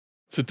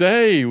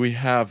Today we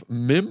have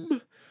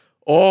Mim,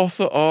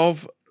 author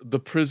of The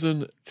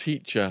Prison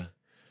Teacher.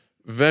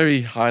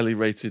 Very highly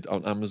rated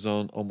on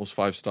Amazon, almost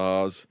 5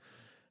 stars,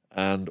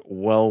 and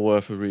well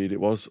worth a read. It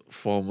was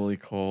formerly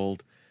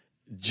called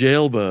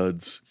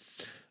Jailbirds.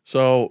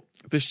 So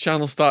this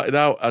channel started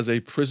out as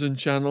a prison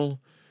channel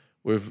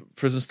with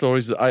prison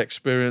stories that I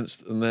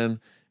experienced and then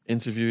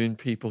interviewing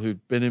people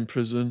who'd been in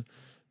prison.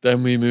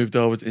 Then we moved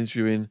over to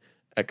interviewing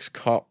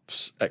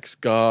ex-cops,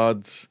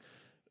 ex-guards,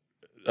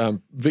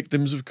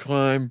 victims of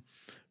crime,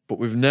 but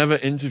we've never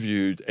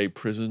interviewed a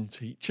prison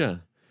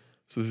teacher.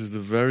 So this is the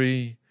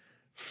very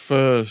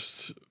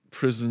first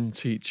prison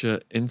teacher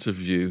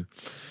interview.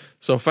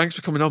 So thanks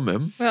for coming on,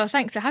 Mim. Well,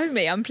 thanks for having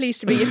me. I'm pleased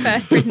to be your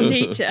first prison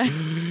teacher.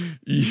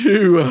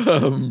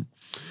 You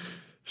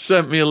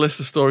sent me a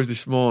list of stories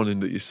this morning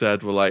that you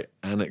said were like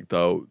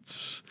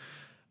anecdotes.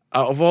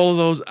 Out of all of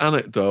those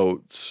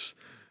anecdotes,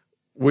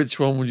 which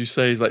one would you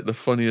say is like the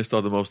funniest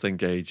or the most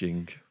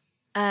engaging?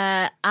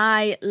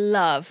 I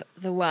love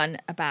the one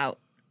about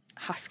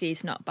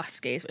huskies, not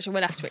buskies, which I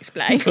will have to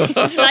explain.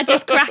 Shall I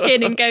just crack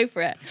in and go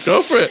for it?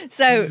 Go for it.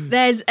 So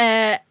there's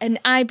an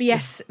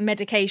IBS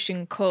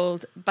medication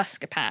called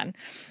Buscopan.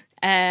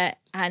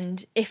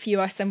 And if you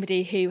are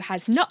somebody who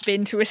has not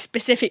been to a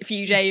specific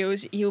few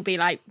jails, you'll be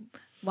like,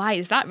 why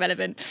is that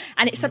relevant?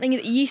 And it's something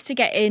that you used to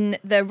get in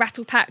the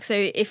rattle pack.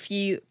 So if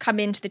you come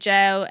into the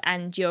jail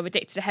and you're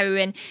addicted to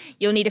heroin,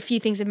 you'll need a few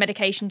things of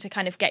medication to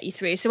kind of get you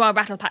through. So our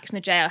rattle packs in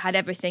the jail had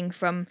everything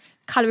from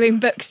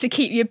colouring books to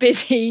keep you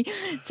busy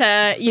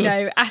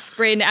to,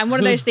 aspirin. And one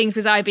of those things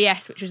was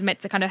IBS, which was meant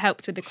to kind of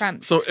help with the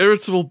cramps. So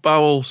irritable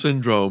bowel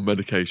syndrome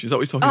medication, is that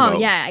what you're talking about? Oh,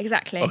 yeah,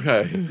 exactly.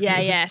 Okay.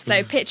 Yeah.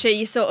 So picture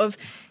you sort of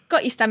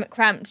got your stomach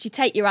cramps, you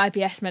take your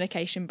IBS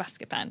medication,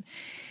 Buscopan.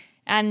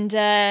 And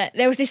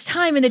there was this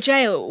time in the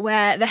jail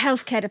where the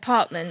healthcare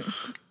department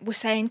was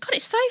saying, God,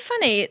 it's so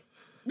funny. A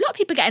lot of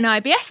people getting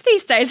IBS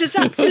these days. There's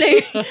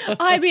absolute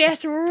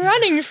IBS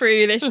running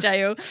through this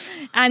jail.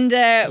 And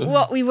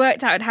what we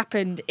worked out had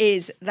happened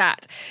is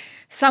that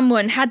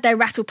someone had their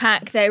rattle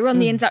pack, they were on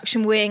the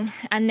induction wing,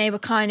 and they were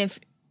kind of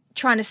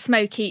trying to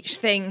smoke each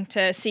thing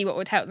to see what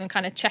would help them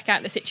kind of check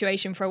out the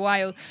situation for a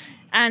while.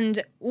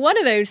 And one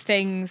of those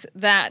things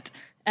that...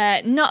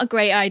 not a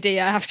great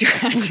idea, I have to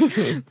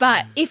add.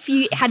 But if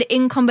you had it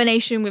in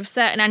combination with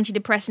certain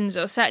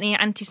antidepressants or certain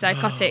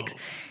antipsychotics,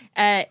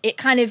 it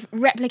kind of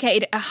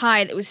replicated a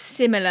high that was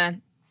similar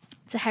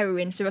to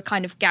heroin. So a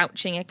kind of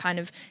gouging, a kind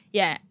of,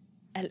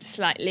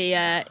 slightly,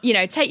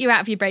 take you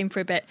out of your brain for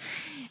a bit.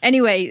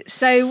 Anyway,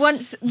 so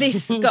once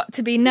this got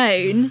to be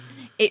known,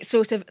 it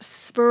sort of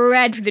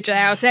spread through the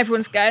jail. So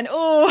everyone's going,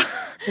 I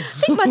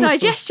think my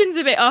digestion's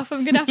a bit off.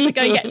 I'm going to have to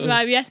go and get some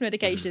IBS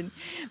medication.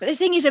 But the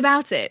thing is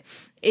about it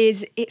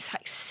is it's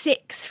like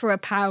 £6 for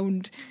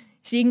 £1.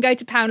 So you can go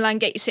to Poundland,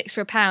 get your 6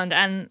 for £1,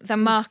 and the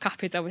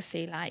markup is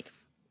obviously like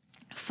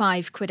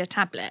 £5 a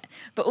tablet.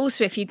 But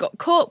also if you got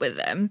caught with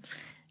them,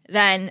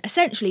 then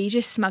essentially you're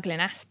just smuggling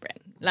aspirin.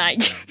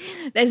 Like,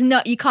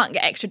 you can't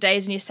get extra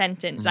days in your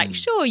sentence. Like,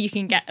 sure, you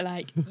can get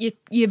like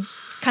your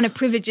kind of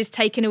privileges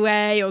taken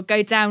away or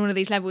go down one of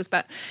these levels,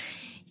 but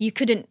you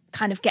couldn't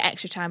kind of get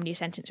extra time in your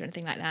sentence or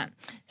anything like that.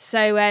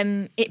 So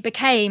it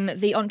became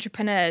the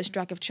entrepreneur's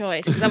drug of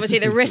choice because obviously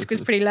the risk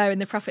was pretty low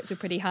and the profits were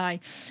pretty high.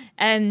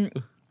 And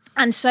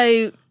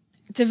so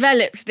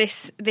developed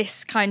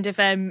this kind of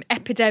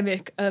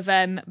epidemic of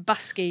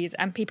buskies,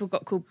 and people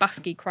got called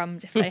busky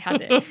crumbs if they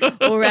had it,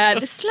 or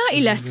the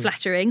slightly less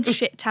flattering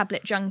shit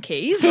tablet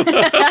junkies,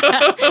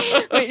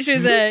 which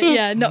was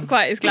not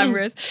quite as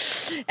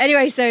glamorous.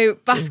 Anyway, so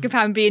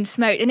Buscopan being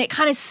smoked, and it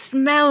kind of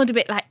smelled a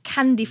bit like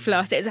candy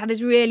floss. It had this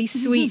really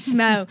sweet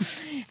smell,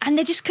 and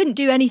they just couldn't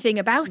do anything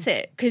about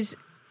it because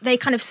they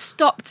kind of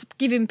stopped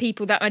giving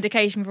people that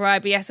medication for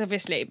IBS,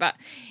 obviously, but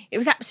it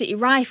was absolutely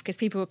rife because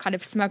people were kind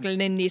of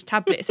smuggling in these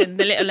tablets and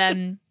the little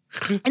and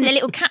the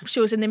little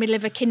capsules in the middle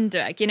of a Kinder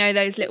Egg,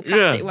 those little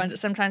plastic ones that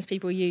sometimes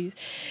people use.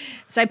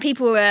 So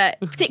people were,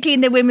 particularly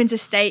in the women's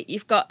estate,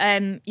 you've got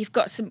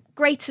some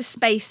greater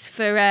space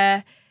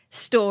for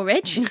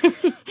storage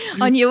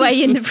on your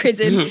way in the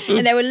prison,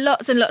 and there were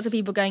lots and lots of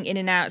people going in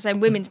and out. So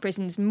in women's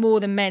prisons, more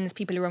than men's,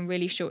 people are on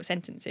really short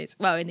sentences,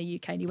 well, in the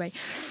UK anyway.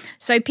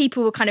 So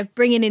people were kind of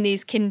bringing in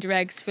these Kinder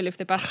Eggs full of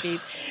the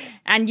buskies,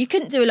 and you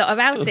couldn't do a lot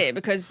about it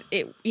because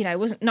it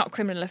wasn't not a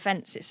criminal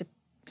offence. It's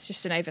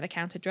just an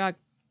over-the-counter drug.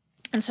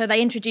 And so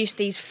they introduced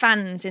these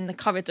fans in the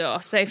corridor.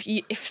 So if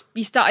you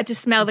started to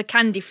smell the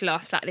candy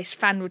floss, like this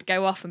fan would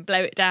go off and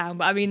blow it down.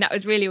 But I mean, that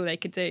was really all they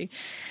could do.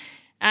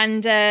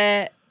 And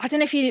I don't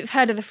know if you've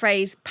heard of the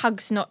phrase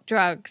 "pugs, not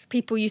drugs."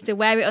 People used to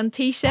wear it on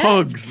T-shirts.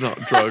 Pugs, not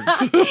drugs.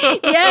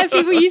 Yeah,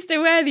 people used to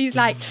wear these,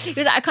 like, it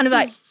was like a kind of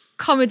like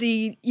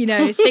comedy,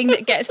 thing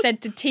that gets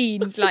said to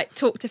teens, like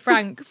 "talk to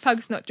Frank,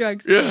 pugs, not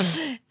drugs."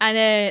 Yeah.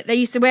 And they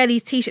used to wear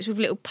these T-shirts with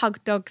little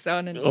pug dogs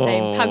on and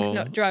saying "pugs,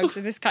 not drugs"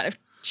 as this kind of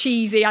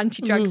cheesy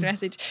anti-drugs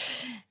message.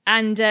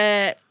 And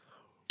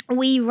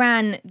we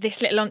ran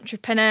this little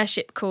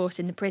entrepreneurship course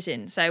in the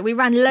prison. So we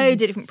ran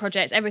loads of different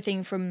projects,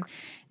 everything from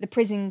the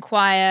prison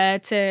choir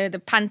to the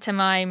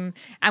pantomime.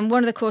 And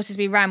one of the courses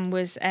we ran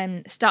was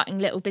starting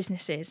little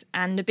businesses.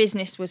 And the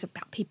business was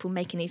about people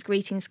making these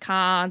greetings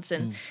cards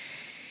and,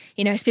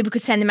 you know, so people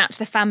could send them out to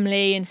the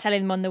family and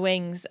selling them on the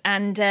wings.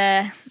 And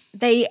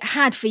they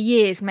had for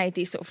years made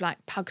these sort of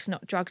like pugs,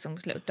 not drugs, on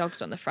with little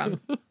dogs on the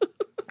front.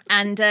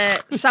 And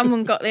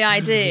someone got the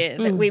idea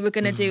that we were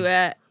going to do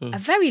a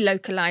very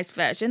localised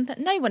version that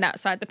no one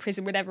outside the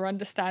prison would ever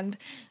understand,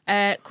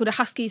 called a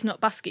Huskies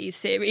Not Buskies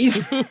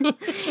series,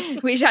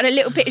 which had a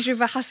little picture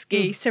of a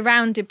husky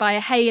surrounded by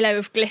a halo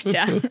of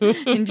glitter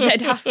and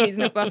said Huskies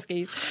Not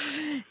Buskies.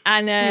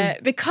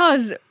 And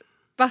because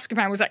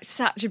Buscopan was like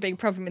such a big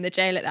problem in the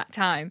jail at that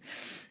time,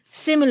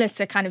 similar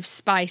to kind of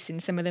Spice in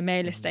some of the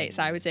male estates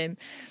I was in,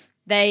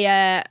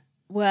 they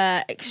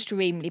were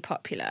extremely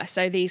popular.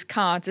 So these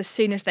cards, as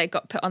soon as they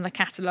got put on the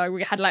catalogue,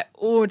 we had like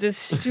orders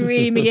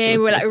streaming in.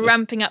 We were like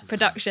ramping up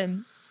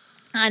production.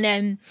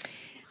 And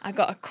I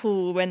got a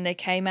call when they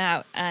came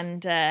out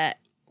and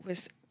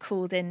was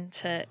called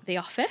into the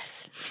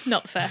office,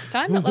 not the first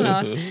time, not the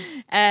last,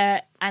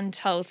 and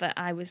told that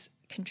I was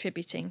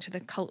contributing to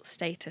the cult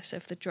status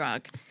of the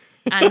drug.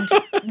 And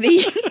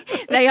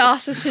they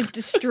asked us to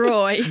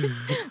destroy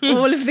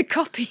all of the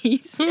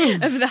copies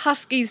of the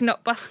Huskies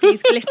Not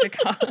Buskies glitter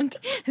card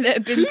that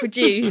had been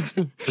produced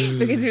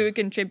because we were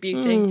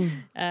contributing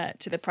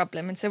to the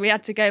problem. And so we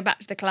had to go back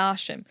to the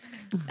classroom.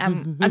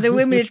 And the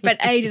women had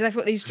spent ages. They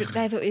thought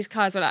these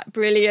cards were like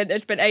brilliant. They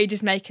spent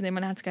ages making them,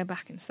 and I had to go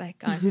back and say,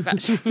 guys,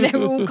 they're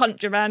all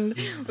contraband.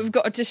 We've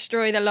got to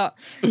destroy the lot.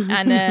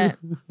 And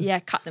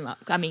cut them up.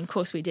 I mean, of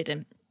course we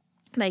didn't.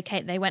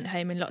 They went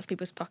home in lots of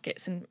people's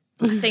pockets and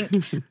I think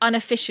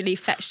unofficially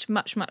fetched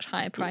much, much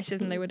higher prices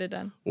than they would have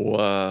done.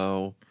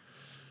 Wow.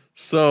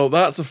 So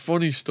that's a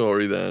funny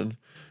story then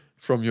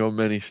from your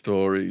many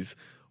stories.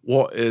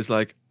 What is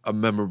like a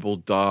memorable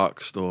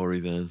dark story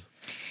then?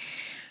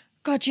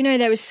 God, you know,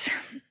 there was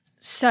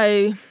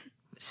so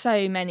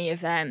many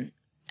of them.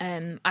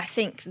 I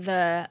think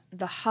the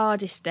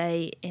hardest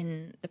day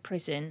in the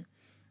prison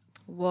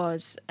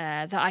was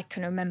that I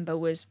can remember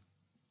was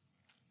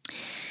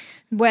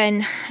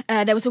when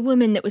there was a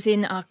woman that was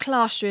in our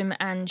classroom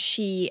and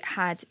she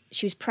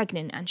was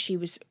pregnant and she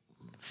was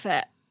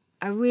for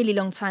a really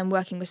long time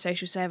working with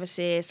social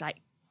services, like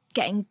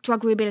getting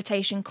drug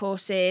rehabilitation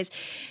courses,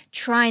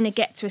 trying to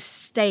get to a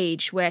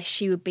stage where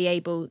she would be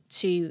able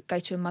to go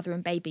to a mother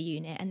and baby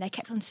unit. And they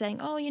kept on saying,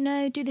 oh, you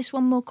know, do this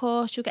one more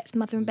course, you'll get to the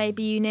mother and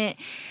baby unit.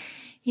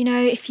 You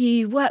know, if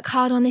you work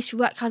hard on this, you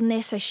work hard on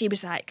this. So she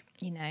was like,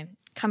 you know,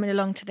 coming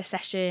along to the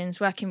sessions,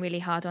 working really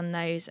hard on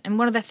those. And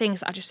one of the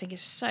things that I just think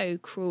is so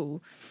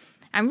cruel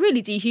and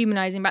really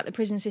dehumanising about the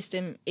prison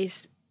system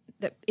is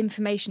that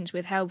information's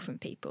withheld from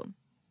people.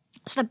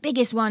 So the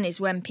biggest one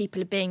is when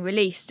people are being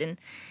released and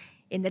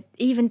in the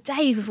even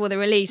days before they're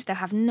released, they'll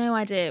have no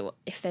idea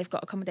if they've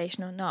got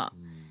accommodation or not.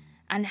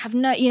 And have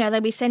no, you know,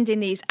 they'll be sending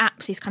these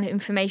apps, these kind of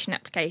information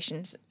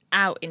applications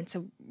out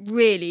into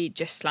really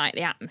just like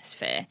the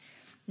atmosphere,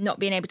 not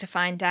being able to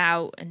find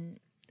out and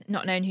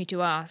not knowing who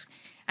to ask.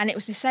 And it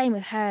was the same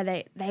with her.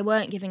 They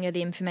weren't giving her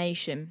the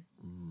information.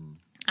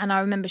 And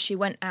I remember she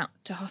went out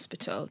to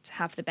hospital to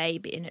have the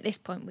baby. And at this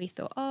point we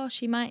thought, oh,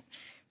 she might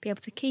be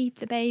able to keep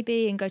the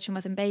baby and go to a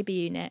mother and baby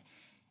unit.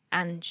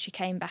 And she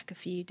came back a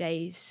few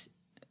days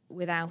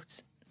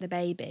without the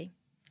baby.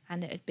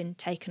 And it had been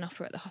taken off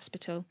her at the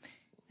hospital.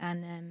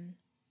 And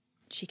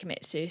she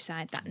committed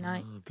suicide that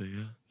night. Oh,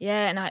 dear.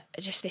 Yeah, and I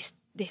just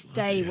this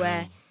day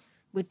where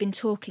we'd been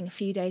talking a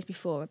few days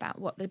before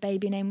about what the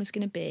baby name was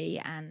going to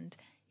be and,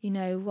 you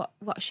know,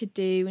 what I should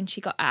do when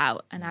she got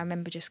out. And I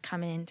remember just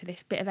coming into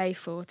this bit of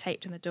A4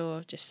 taped on the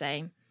door just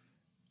saying,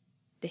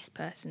 this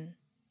person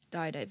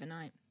died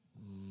overnight.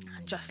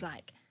 And just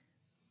like,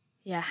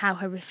 yeah, how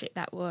horrific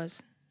that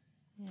was.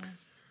 Yeah.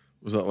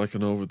 Was that like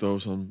an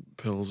overdose on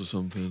pills or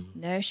something?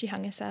 No, she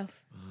hung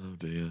herself. Oh,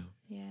 dear.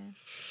 Yeah.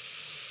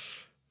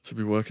 To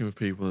be working with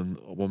people and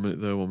 1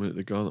 minute there, 1 minute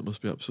they're gone, that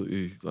must be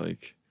absolutely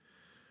like...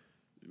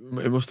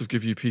 It must have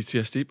given you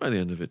PTSD by the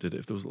end of it, did it,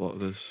 if there was a lot of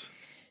this?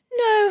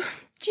 No.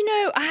 Do you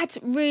know, I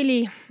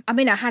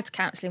had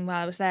counselling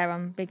while I was there.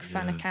 I'm a big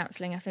fan of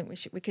counselling. I think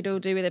we could all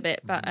do with a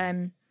bit. But,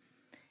 I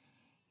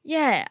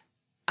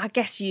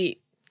guess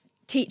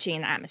teaching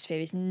in that atmosphere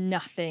is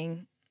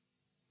nothing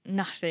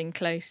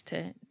close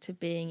to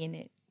being in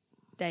it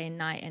day and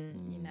night.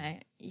 And, you know,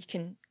 you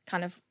can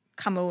kind of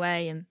come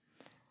away and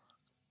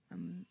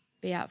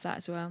be out of that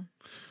as well.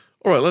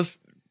 All right, let's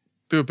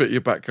do a bit of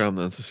your background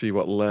then to see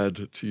what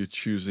led to you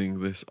choosing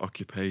this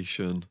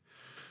occupation.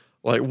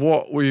 Like,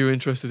 what were you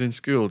interested in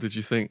school? Did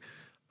you think,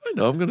 I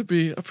know I'm going to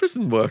be a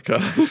prison worker?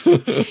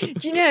 Do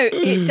you know,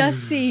 it does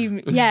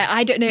seem,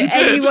 I don't know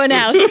anyone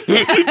else.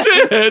 You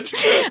did?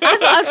 I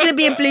thought I was going to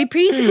be a Blue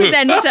Peter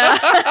presenter.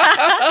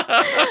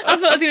 I thought I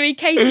was going to be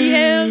Katie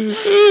Hill.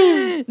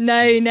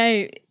 No.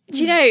 Do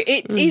you know,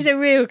 it is a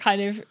real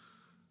kind of,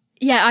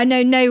 I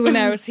know no one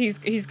else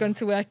who's gone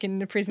to work in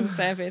the prison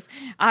service.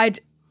 I'd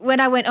when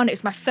I went on, it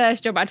was my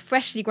first job. I'd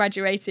freshly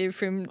graduated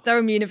from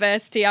Durham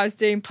University. I was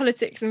doing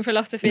politics and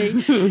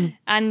philosophy.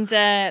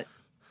 And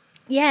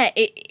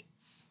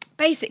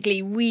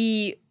basically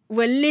we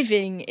were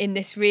living in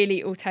this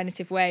really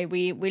alternative way.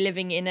 We're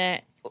living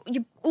in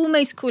you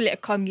almost call it a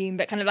commune,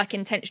 but kind of like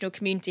intentional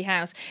community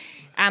house.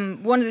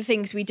 One of the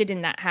things we did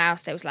in that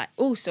house, there was like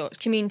all sorts,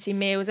 community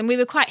meals, and we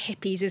were quite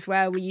hippies as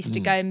well. We used to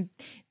go and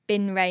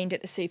bin rained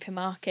at the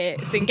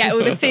supermarkets and get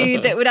all the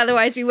food that would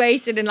otherwise be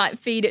wasted and like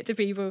feed it to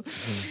people.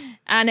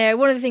 And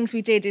one of the things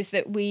we did is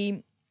that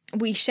we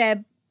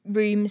shared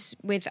rooms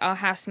with our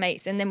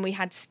housemates, and then we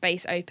had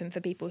space open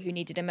for people who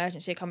needed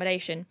emergency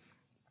accommodation.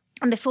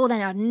 And before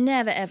then, I'd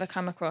never ever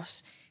come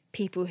across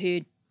people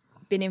who'd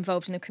been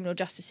involved in the criminal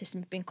justice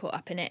system, been caught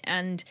up in it.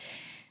 And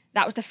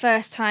that was the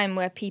first time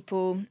where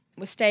people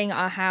were staying at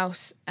our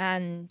house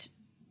and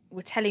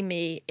were telling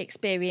me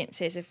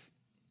experiences of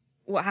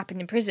what happened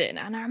in prison.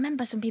 And I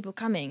remember some people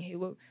coming who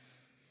were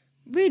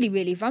really,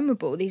 really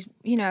vulnerable. These,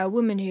 a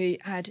woman who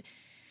had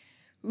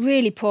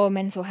really poor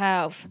mental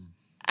health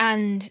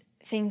and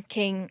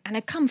thinking, and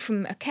had come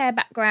from a care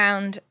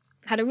background,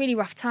 had a really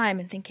rough time,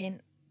 and thinking,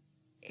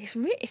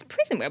 it's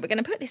prison where we're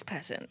going to put this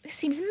person. This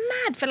seems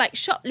mad, for like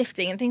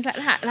shoplifting and things like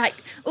that. Like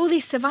all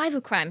these survival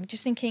crime,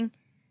 just thinking,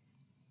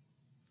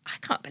 I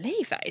can't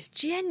believe that is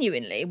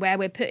genuinely where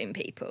we're putting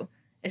people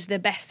as the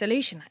best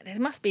solution. Like, there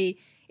must be,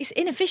 it's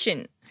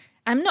inefficient.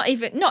 And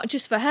not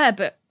just for her,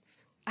 but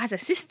as a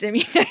system,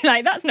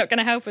 like that's not going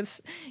to help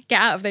us get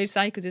out of those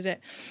cycles, is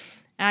it?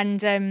 And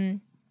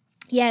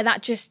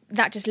that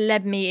just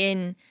led me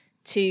in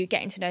to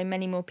getting to know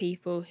many more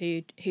people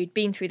who'd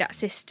been through that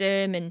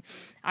system. And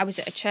I was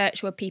at a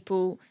church where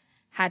people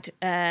had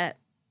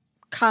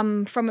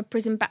come from a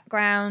prison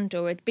background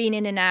or had been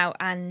in and out,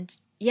 and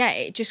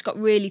it just got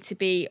really to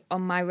be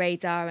on my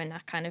radar, and I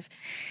kind of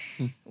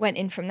went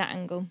in from that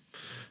angle.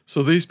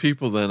 So these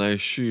people then, I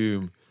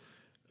assume,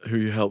 who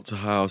you helped to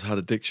house had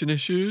addiction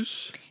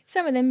issues?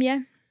 Some of them, yeah.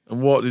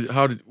 And what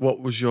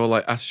was your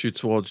attitude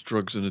towards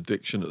drugs and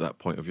addiction at that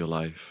point of your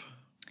life?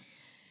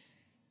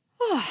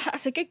 Oh,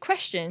 that's a good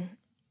question.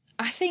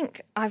 I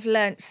think I've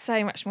learnt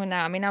so much more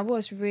now. I mean, I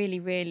was really,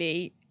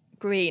 really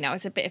green. I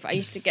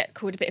used to get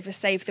called a bit of a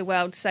save the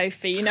world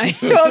Sophie,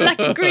 sort of like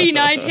a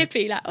green-eyed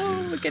hippie, like,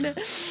 oh, we're going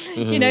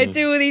to,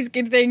 do all these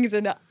good things.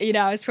 And,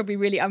 I was probably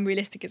really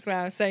unrealistic as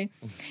well. So,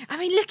 I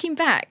mean, looking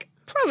back,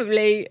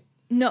 probably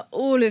not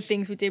all of the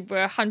things we did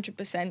were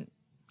 100%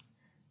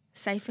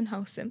 safe and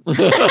wholesome. I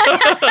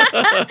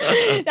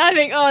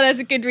think, there's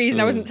a good reason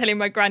I wasn't telling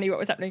my granny what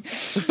was happening.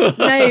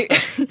 No.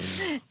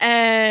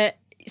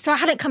 So I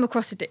hadn't come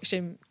across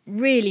addiction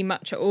really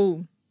much at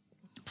all.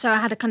 So I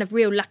had a kind of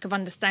real lack of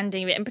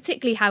understanding of it, and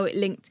particularly how it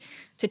linked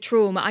to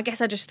trauma. I guess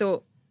I just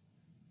thought,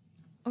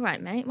 all right,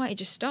 mate, why don't you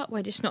just stop?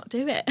 Why just not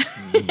do it?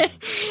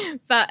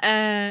 But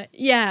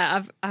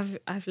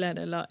I've learned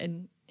a lot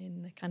in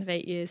the kind of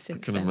 8 years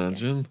since then. I can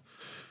imagine.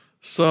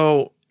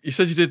 So you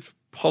said you did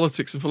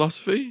politics and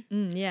philosophy?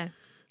 Yeah.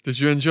 Did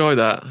you enjoy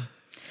that?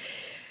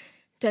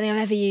 Don't think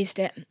I've ever used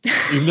it.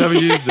 You've never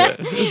used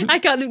it? I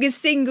can't think of a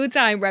single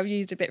time where I've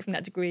used a bit from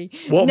that degree.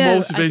 What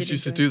motivated you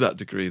to do that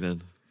degree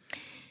then?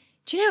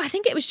 Do you know, I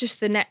think it was just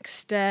the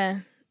next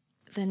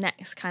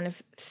kind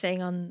of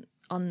thing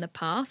on the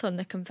path, on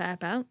the conveyor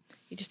belt.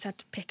 You just had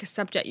to pick a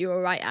subject you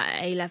were right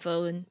at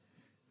A-level, and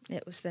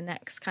it was the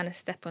next kind of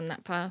step on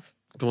that path.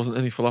 There wasn't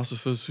any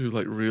philosophers who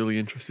really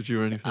interested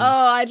you or anything? Oh,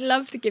 I'd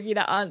love to give you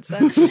that answer.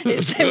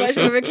 It's so much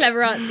more of a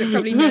clever answer, but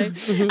probably no.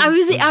 I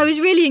was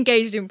really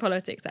engaged in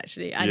politics,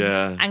 actually,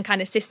 and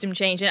kind of system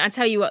change. And I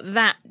tell you what,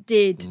 that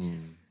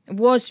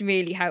was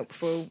really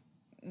helpful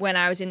when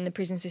I was in the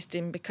prison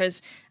system,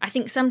 because I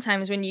think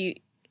sometimes when you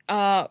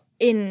are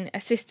in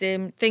a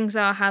system, things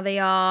are how they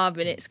are,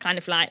 and it's kind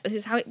of like, this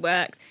is how it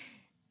works.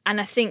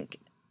 And I think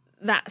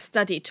that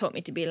study taught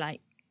me to be like,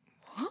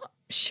 what?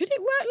 Should it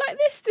work like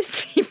this? This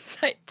seems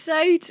like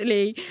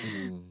totally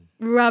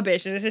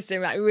rubbish as a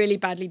system, like really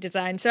badly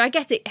designed. So I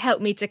guess it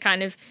helped me to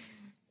kind of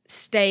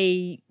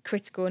stay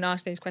critical and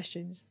ask those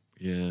questions.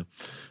 Yeah.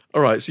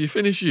 All right. So you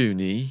finished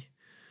uni,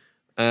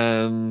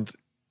 and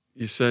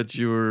you said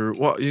you were,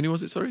 what uni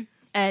was it, sorry?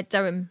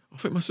 Durham. I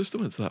think my sister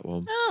went to that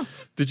one. Oh.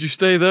 Did you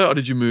stay there or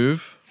did you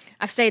move?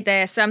 I've stayed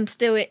there. So I'm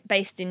still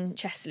based in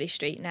Chesterley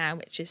Street now,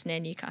 which is near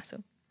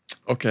Newcastle.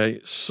 Okay.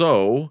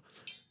 So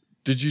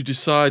did you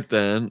decide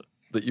then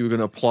that you were going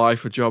to apply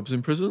for jobs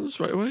in prisons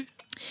right away?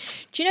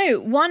 Do you know,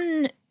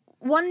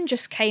 one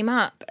just came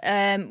up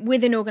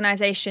with an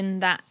organisation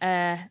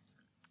that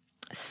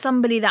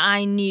somebody that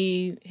I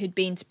knew who'd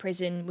been to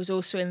prison was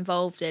also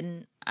involved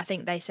in. I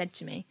think they said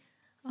to me,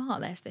 oh,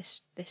 there's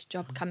this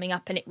job coming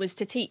up, and it was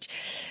to teach.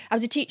 I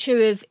was a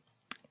teacher of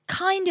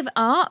kind of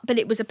art, but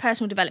it was a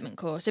personal development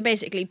course. So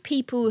basically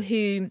people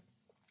who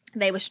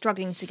they were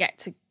struggling to get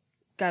to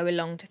go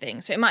along to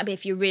things. So it might be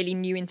if you're really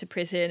new into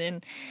prison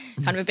and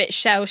kind of a bit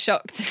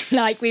shell-shocked,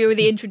 like we were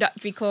the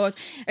introductory course,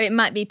 or it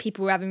might be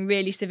people who were having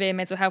really severe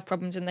mental health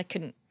problems and they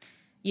couldn't,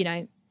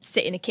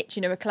 sit in a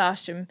kitchen or a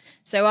classroom.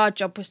 So our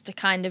job was to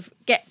kind of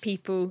get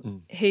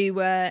people who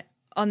were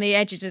on the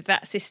edges of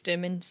that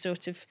system and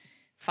sort of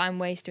find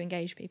ways to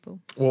engage people.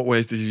 What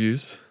ways did you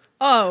use?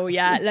 Oh,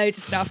 yeah, loads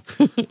of stuff.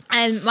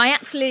 My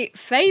absolute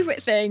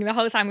favourite thing the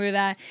whole time we were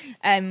there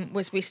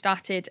was we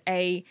started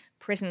a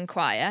prison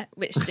choir,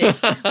 which did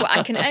what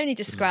I can only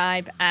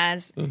describe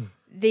as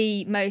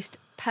the most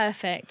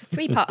perfect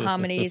 3-part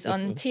harmonies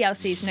on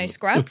TLC's No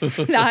Scrubs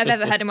that I've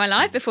ever heard in my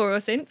life, before or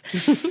since.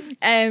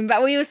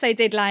 But we also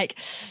did an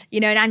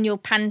annual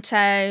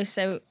panto,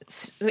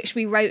 which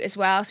we wrote as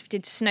well. So we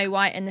did Snow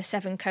White and the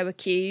 7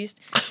 Co-Accused.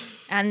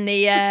 And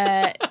we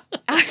had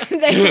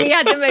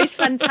the most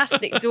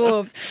fantastic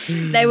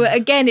dwarves. They were,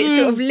 again, it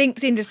sort of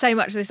links into so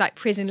much of this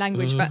prison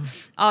language, but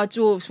our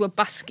dwarves were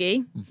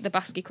Busky, the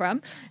Busky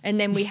Crumb. And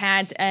then we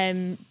had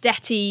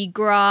Detty,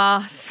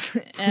 Grass,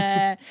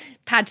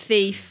 Pad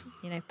Thief.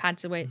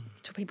 Pads are the way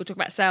people talk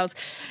about cells.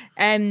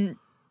 And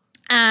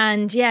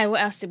yeah,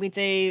 what else did we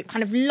do?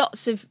 Kind of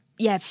lots of,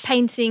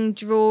 painting,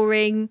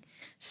 drawing,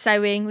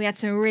 sewing. We had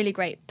some really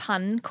great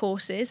pun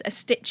courses, A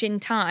Stitch in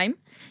Time,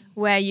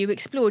 where you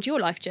explored your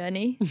life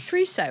journey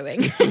through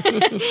sewing.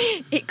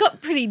 It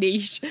got pretty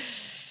niche.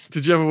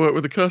 Did you ever work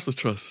with the Cursor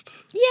Trust?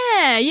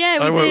 Yeah, we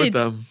did. I worked with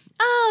them.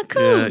 Oh,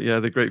 cool. Yeah,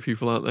 they're great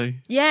people, aren't they?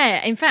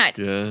 Yeah, in fact,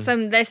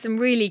 there's some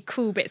really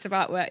cool bits of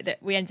artwork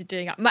that we ended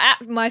doing.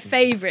 My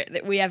favourite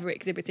that we ever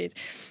exhibited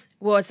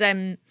was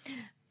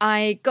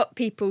I got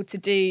people to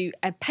do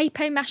a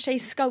papier-mâché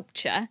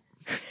sculpture.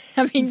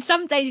 I mean,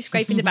 some days you're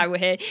scraping the barrel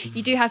here.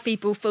 You do have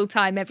people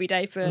full-time every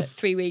day for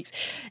 3 weeks.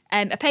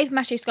 A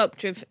papier-mâché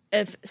sculpture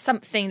of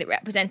something that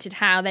represented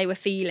how they were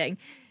feeling.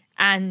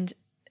 And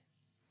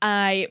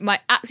my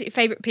absolute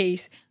favourite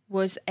piece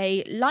was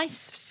a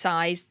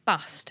life-size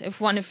bust of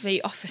one of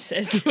the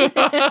officers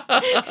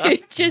who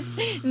just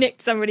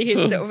nicked somebody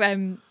who'd sort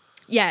of,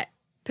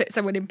 put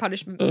someone in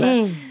punishment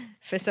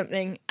for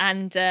something.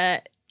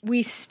 And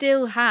we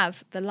still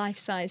have the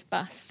life-size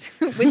bust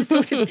with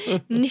sort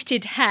of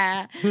knitted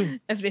hair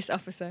of this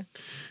officer.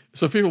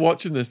 So people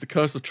watching this, the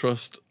Cursor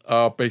Trust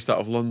are based out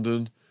of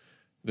London,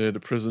 near the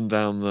prison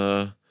down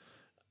there.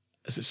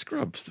 Is it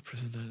Scrubs, the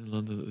prison down in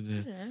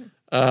London?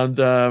 Yeah.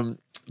 And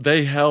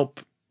they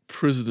help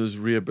prisoners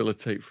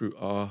rehabilitate through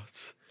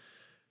art.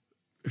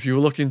 If you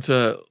were looking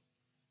to,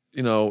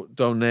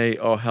 donate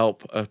or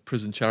help a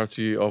prison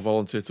charity or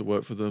volunteer to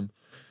work for them,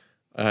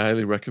 I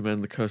highly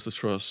recommend the Cursor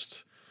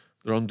Trust.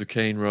 They're on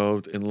Duquesne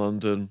Road in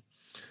London.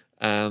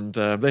 And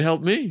they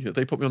helped me.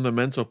 They put me on their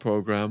mentor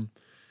program,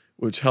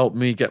 which helped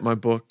me get my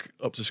book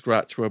up to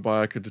scratch,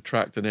 whereby I could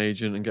attract an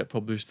agent and get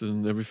published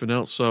and everything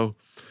else. So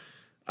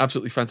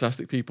absolutely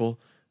fantastic people.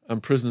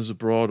 And prisoners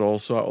abroad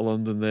also out of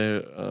London,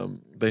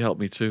 they helped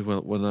me too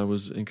when I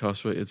was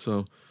incarcerated.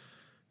 So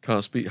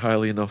can't speak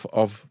highly enough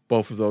of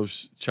both of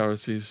those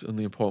charities and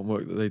the important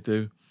work that they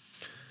do.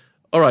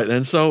 All right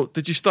then, so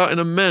did you start in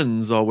a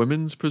men's or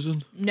women's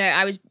prison? No,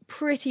 I was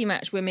pretty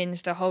much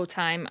women's the whole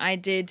time. I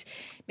did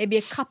maybe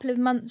a couple of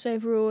months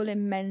overall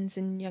in men's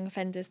and young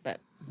offenders,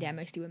 but yeah,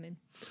 mostly women.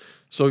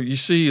 So you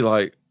see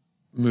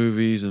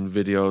movies and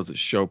videos that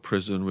show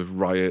prison with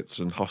riots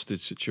and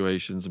hostage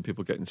situations and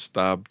people getting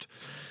stabbed.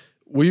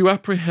 Were you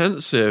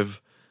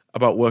apprehensive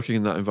about working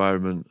in that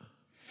environment?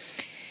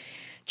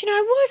 Do you know,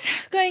 I was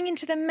going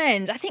into the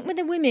men's. I think with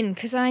the women,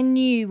 because I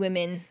knew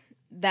women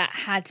that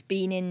had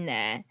been in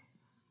there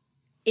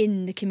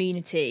in the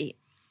community,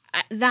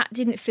 that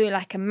didn't feel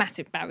like a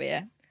massive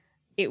barrier.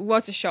 It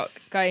was a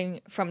shock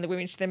going from the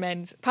women's to the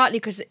men's, partly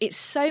because it's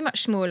so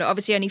much smaller.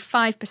 Obviously, only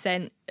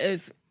 5%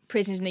 of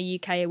prisons in the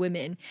UK are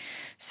women.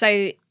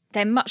 So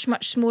they're much,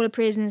 much smaller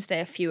prisons.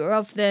 There are fewer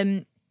of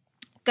them.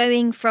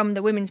 Going from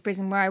the women's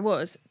prison where I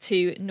was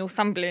to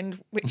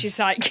Northumberland, which is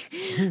one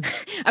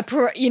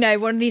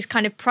of these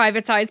kind of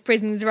privatised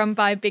prisons run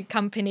by a big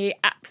company,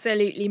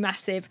 absolutely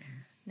massive.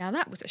 Now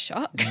that was a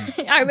shock.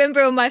 I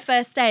remember on my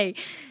first day,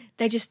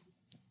 they just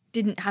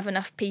didn't have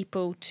enough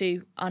people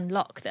to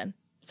unlock them.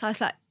 So I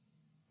was like,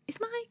 is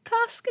my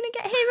class going to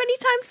get here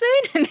anytime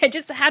soon? And they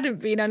just hadn't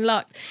been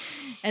unlocked.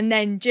 And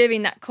then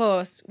during that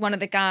course, one of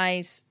the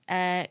guys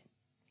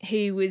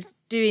who was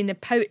doing the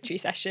poetry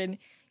session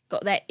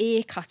got their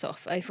ear cut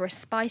off over a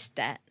spice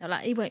debt. They're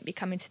like, he won't be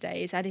coming today.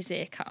 He's had his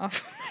ear cut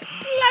off.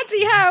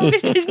 Bloody hell,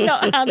 this is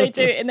not how they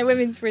do it in the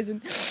women's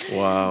prison.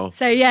 Wow.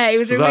 So yeah, it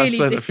was a really different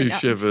that sent a few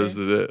shivers,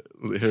 did it?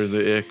 Hearing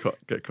the ear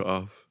get cut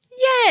off.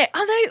 Yeah,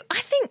 although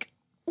I think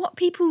what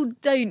people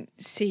don't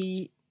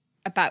see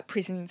about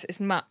prisons as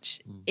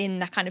much in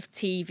that kind of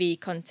TV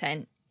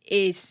content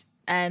is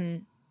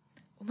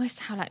almost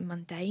how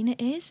mundane it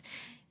is.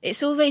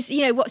 It's always,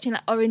 watching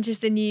Orange is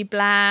the New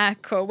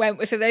Black or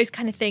Wentworth or those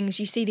kind of things.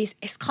 You see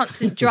this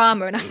constant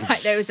drama, and I'm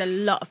like, there was a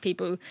lot of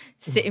people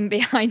sitting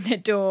behind the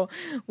door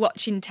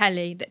watching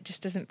telly that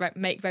just doesn't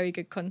make very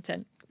good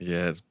content.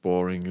 Yeah, it's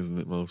boring, isn't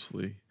it,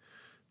 mostly?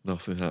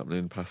 Nothing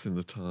happening, passing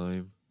the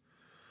time.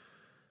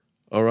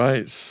 All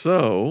right,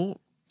 so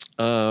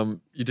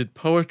you did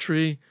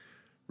poetry,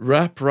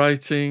 rap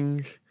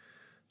writing,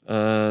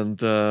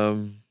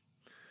 and...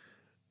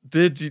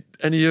 Did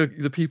any of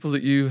the people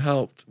that you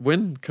helped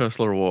win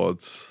Koestler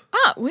Awards?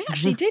 Oh, We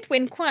actually did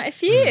win quite a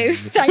few.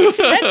 Thanks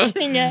for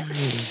mentioning it.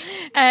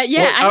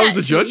 I was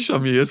the judge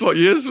some years. What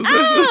years was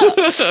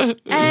this?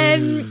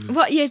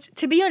 What years?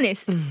 To be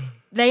honest,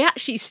 they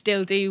actually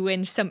still do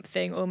win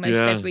something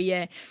almost every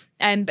year.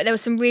 But there were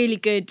some really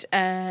good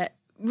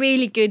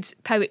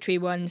poetry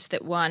ones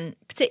that won.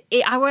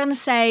 I want to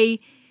say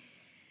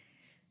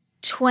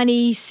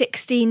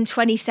 2016,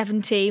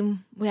 2017,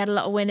 we had a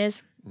lot of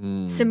winners.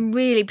 Some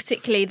really,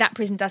 particularly that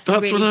prison does some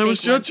That's really when I big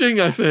was judging,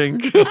 I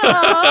think.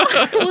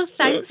 Oh, well,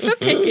 thanks for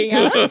picking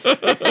us.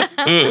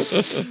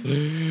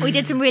 We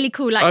did some really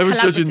cool, like, I was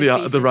judging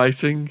collaborative the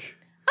writing.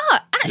 Oh,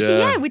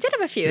 actually, we did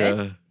have a few in.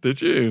 Yeah. Did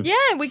you?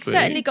 Yeah, we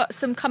certainly got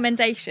some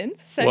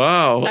commendations. So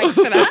wow. Thanks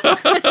for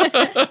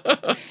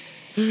that.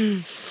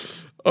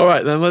 All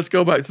right, then let's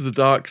go back to the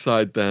dark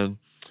side then.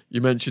 You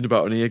mentioned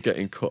about an ear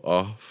getting cut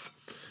off.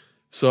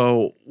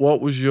 So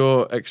what was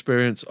your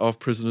experience of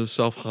prisoners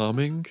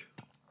self-harming?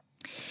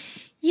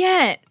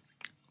 Yeah,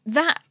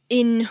 that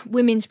in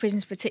women's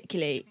prisons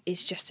particularly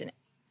is just an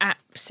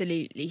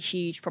absolutely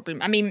huge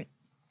problem. I mean,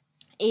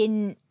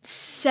 in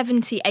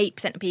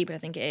 78% of people, I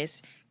think it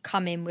is,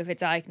 come in with a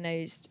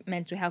diagnosed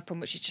mental health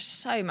problem, which is just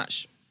so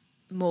much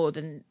more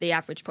than the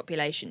average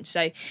population.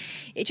 So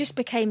it just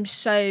became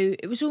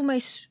it was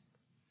almost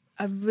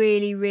a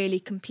really, really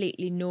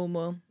completely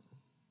normal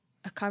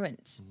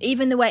occurrence.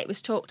 Even the way it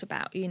was talked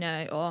about,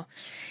 or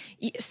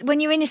when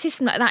you're in a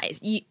system like that,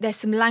 there's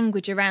some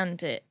language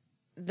around it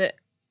that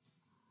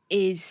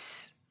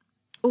is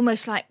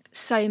almost like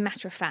so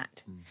matter of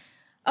fact.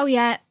 Oh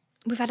yeah,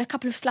 we've had a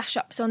couple of slash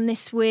ups on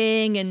this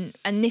wing,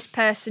 and this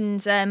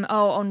person's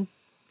on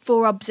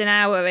 4 obs an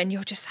hour, and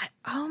you're just like,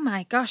 oh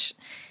my gosh.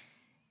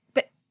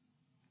 But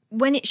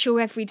when it's your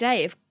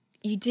everyday, if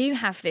you do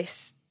have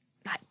this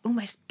like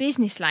almost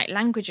business-like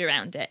language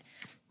around it,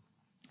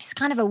 it's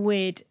kind of a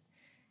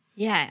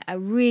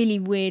really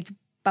weird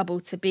bubble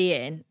to be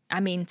in.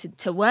 I mean,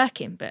 to work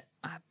in, but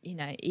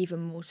even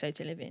more so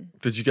to live in.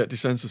 Did you get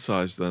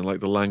desensitized then? Like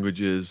the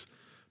language is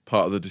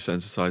part of the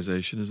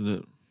desensitization, isn't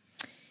it?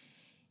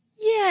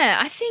 Yeah,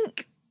 I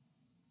think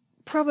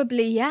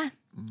probably, yeah.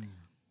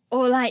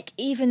 Or like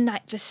even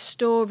like the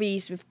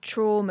stories with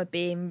trauma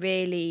being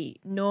really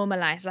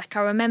normalised. Like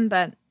I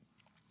remember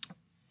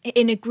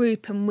in a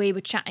group and we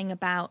were chatting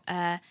about,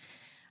 I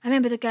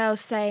remember the girls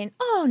saying,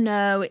 oh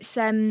no,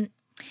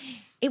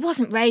 it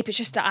wasn't rape, it's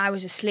just that I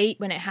was asleep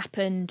when it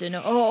happened. And,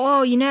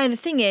 the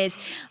thing is,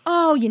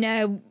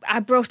 I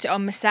brought it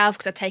on myself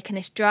because I'd taken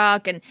this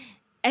drug. And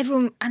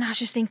everyone, and I was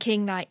just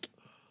thinking, like,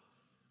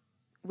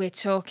 we're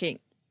talking.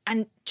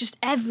 And just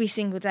every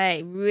single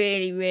day,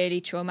 really, really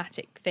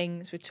traumatic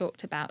things were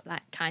talked about,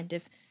 like kind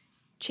of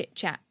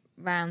chit-chat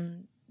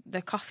around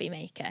the coffee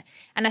maker.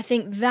 And I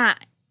think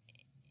that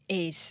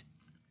is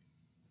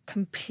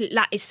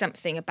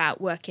something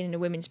about working in a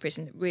women's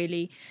prison that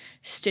really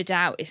stood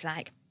out, is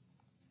like,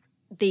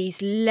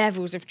 these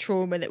levels of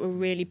trauma that were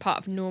really part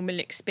of normal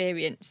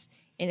experience,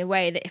 in a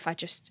way that if I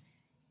just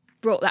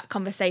brought that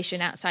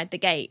conversation outside the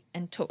gate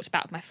and talked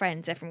about it with my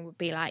friends, everyone would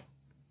be like,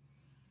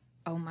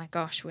 oh my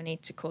gosh, we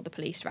need to call the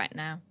police right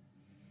now.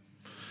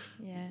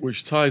 Yeah.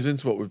 Which ties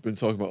into what we've been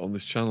talking about on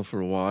this channel for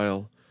a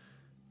while,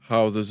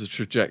 how there's a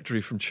trajectory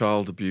from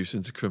child abuse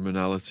into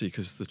criminality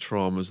because the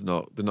trauma's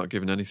they're not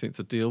given anything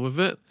to deal with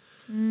it.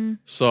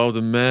 So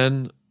the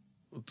men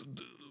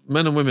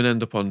and women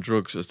end up on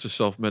drugs to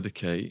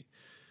self-medicate.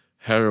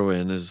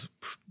 Heroin is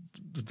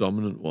the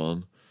dominant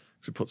one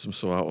because it puts them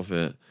so out of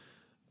it.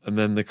 And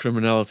then the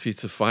criminality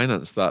to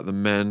finance that, the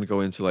men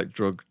go into like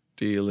drug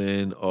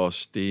dealing or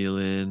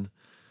stealing,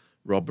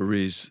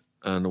 robberies,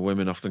 and the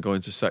women often go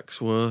into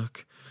sex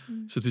work.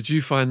 So did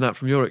you find that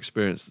from your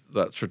experience,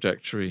 that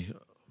trajectory?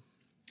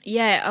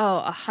 Yeah,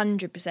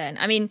 100%.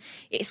 I mean,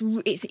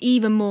 it's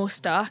even more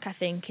stark, I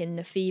think, in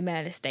the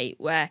female estate,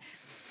 where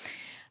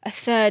a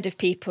third of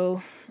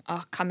people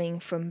are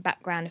coming from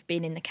background of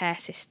being in the care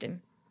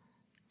system.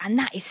 And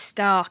that is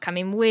stark. I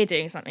mean, we're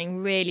doing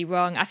something really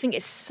wrong. I think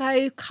it's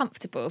so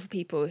comfortable for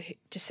people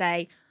to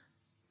say,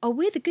 oh,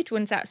 we're the good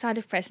ones outside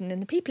of prison and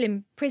the people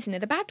in prison are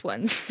the bad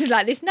ones. It's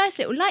like this nice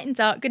little light and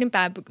dark, good and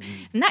bad.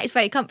 And that is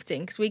very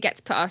comforting because we get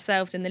to put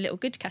ourselves in the little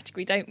good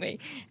category, don't we?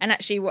 And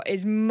actually what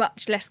is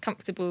much less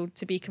comfortable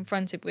to be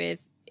confronted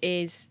with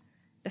is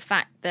the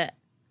fact that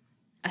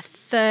a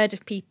third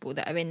of people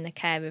that are in the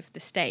care of the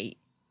state,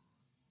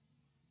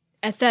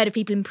 a third of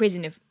people in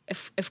prison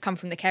have come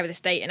from the care of the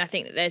state. And I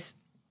think that there's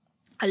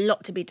a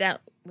lot to be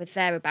dealt with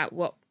there about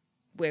what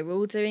we're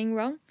all doing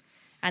wrong.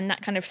 And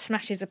that kind of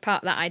smashes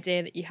apart that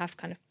idea that you have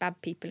kind of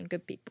bad people and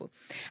good people.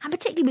 And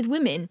particularly with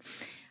women,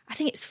 I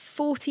think it's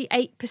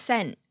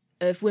 48%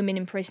 of women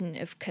in prison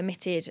have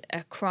committed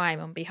a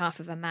crime on behalf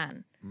of a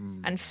man.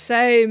 And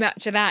so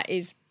much of that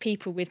is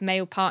people with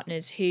male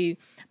partners who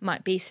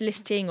might be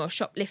soliciting or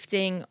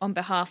shoplifting on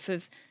behalf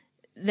of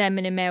them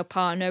and a male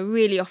partner,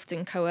 really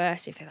often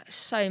coercive. There's like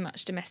so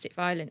much domestic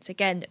violence,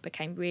 again, that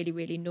became really,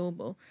 really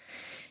normal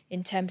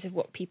in terms of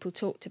what people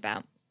talked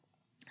about.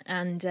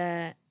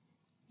 And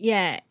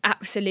yeah,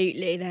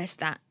 absolutely. There's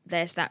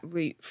that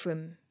route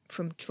from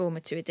trauma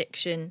to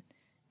addiction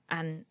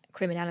and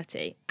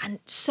criminality. And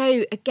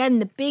so, again,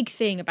 the big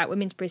thing about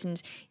women's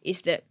prisons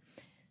is that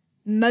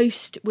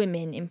most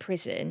women in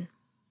prison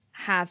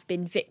have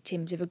been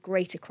victims of a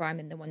greater crime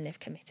than the one they've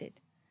committed.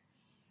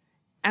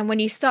 And when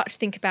you start to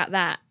think about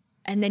that,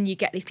 and then you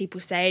get these people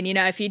saying, you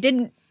know, if you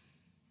didn't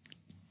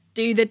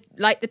do the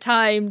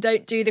time,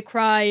 don't do the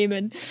crime,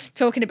 and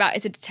talking about it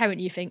as a deterrent,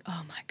 you think,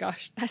 oh my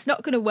gosh, that's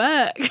not going to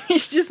work.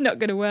 It's just not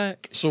going to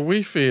work. So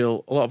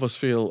a lot of us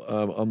feel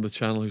on the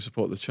channel, who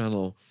support the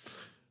channel,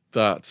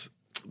 that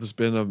there's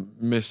been a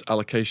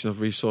misallocation of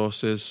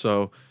resources.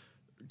 So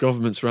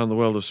governments around the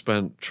world have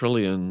spent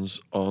trillions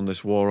on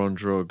this war on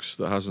drugs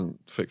that hasn't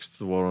fixed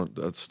the war on...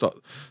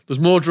 There's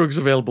more drugs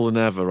available than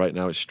ever right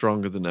now. It's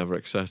stronger than ever,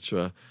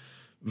 etc.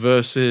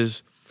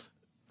 Versus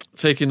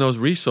taking those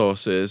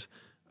resources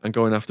and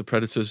going after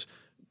predators,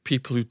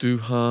 people who do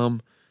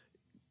harm,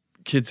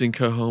 kids in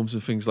care homes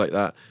and things like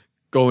that,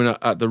 going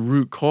at the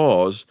root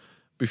cause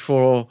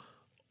before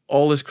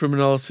all this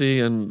criminality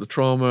and the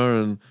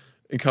trauma and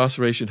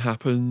incarceration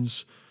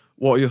happens.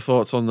 What are your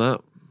thoughts on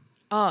that?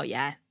 Oh,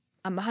 yeah.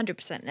 I'm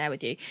 100% there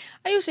with you.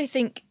 I also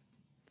think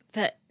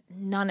that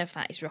none of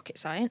that is rocket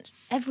science.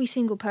 Every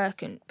single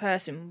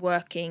person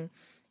working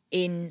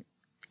in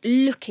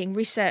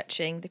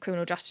researching the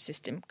criminal justice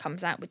system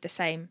comes out with the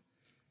same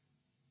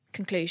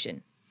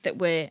conclusion, that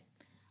we're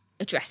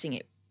addressing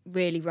it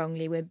really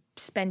wrongly. We're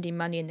spending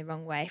money in the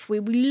wrong way. If we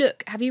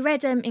look, have you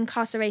read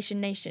Incarceration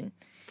Nation?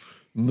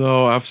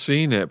 No, I've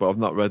seen it, but I've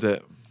not read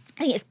it.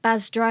 I think it's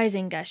Baz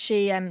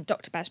Dreisinger.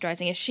 Dr. Baz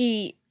Dreisinger.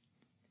 She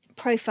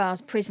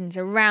profiles prisons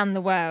around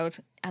the world,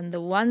 and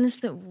the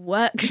ones that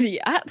work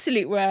the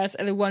absolute worst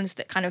are the ones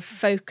that kind of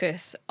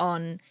focus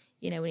on,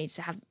 you know, we need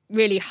to have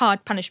really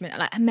hard punishment,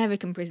 like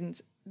American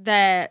prisons.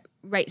 Their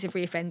rates of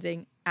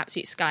reoffending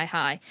absolute sky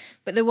high.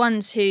 But the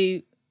ones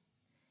who,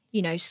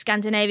 you know,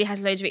 Scandinavia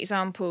has loads of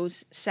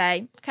examples,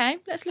 say, okay,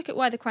 let's look at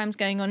why the crime's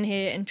going on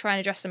here and try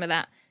and address some of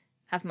that,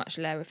 have much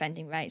lower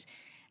offending rates.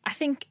 I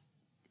think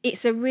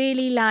it's a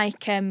really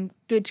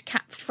good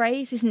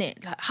catchphrase, isn't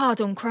it? Like hard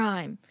on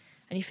crime.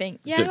 And you think,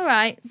 yeah, all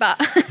right. But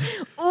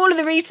all of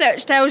the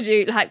research tells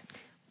you, like,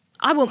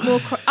 I want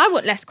I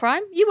want less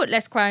crime. You want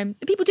less crime.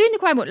 The people doing the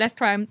crime want less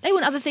crime. They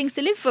want other things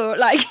to live for.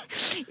 Like,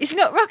 it's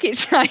not rocket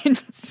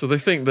science. So they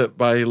think that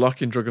by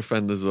locking drug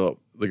offenders up,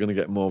 they're going to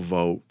get more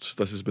votes.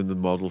 This has been the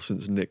model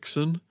since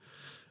Nixon.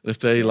 And if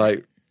they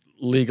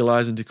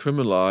legalise and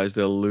decriminalise,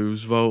 they'll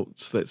lose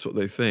votes. That's what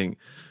they think.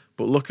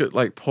 But look at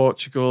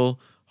Portugal,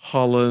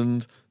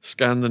 Holland,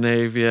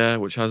 Scandinavia,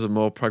 which has a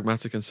more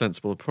pragmatic and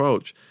sensible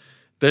approach.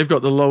 They've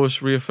got the lowest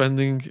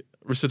reoffending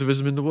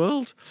recidivism in the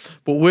world.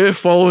 But we're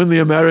following the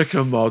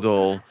American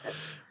model.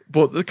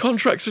 But the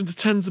contracts are in the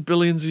tens of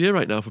billions a year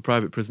right now for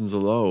private prisons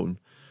alone.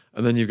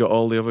 And then you've got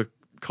all the other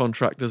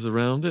contractors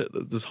around it.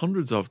 There's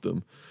hundreds of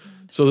them.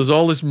 So there's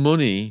all this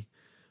money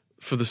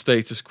for the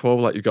status quo.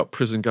 Like you've got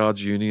prison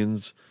guards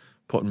unions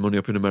putting money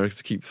up in America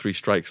to keep 3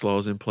 strikes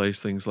laws in place,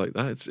 things like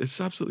that. It's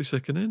absolutely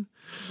sickening.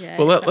 Yeah,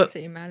 but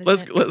absolutely mad,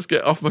 let's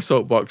get off my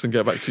soapbox and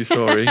get back to your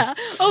story.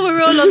 Oh,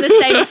 we're all on the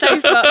same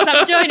soapbox.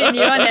 I'm joining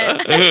you on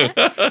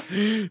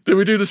it. Did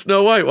we do the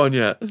Snow White one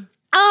yet?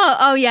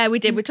 Oh yeah, we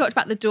did. We talked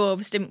about the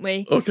dwarves, didn't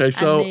we? Okay,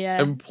 so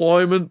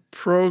employment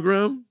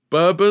program,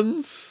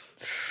 Bourbons.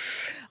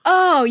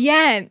 Oh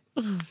yeah,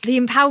 the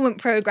empowerment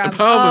program.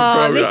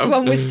 This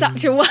one was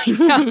such a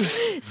wind up.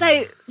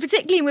 So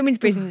particularly in women's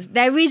prisons,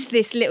 there is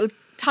this little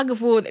tug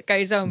of war that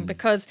goes on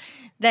because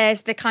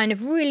there's the kind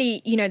of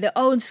really, you know, the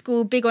old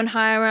school, big on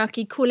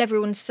hierarchy, call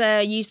everyone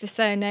sir, use the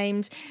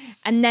surnames.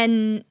 And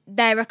then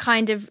there are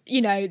kind of, you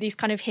know, these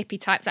kind of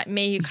hippie types like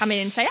me who come in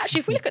and say,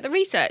 actually, if we look at the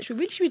research, we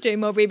really should be doing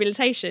more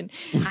rehabilitation.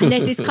 And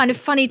there's this kind of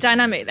funny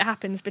dynamic that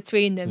happens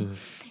between them.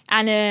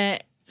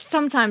 And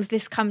sometimes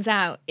this comes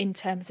out in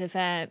terms of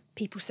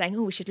people saying,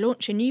 oh, we should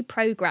launch a new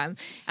programme.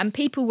 And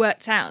people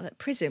worked out that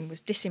prison was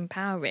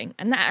disempowering.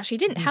 And that actually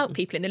didn't help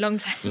people in the long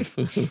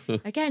term.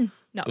 Again,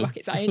 not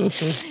rocket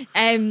science.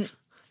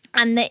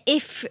 And that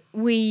if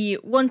we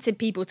wanted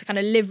people to kind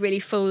of live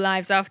really full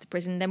lives after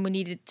prison, then we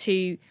needed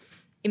to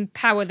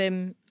empower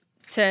them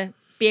to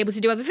be able to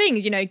do other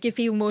things, you know, give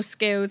people more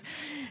skills.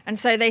 And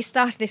so they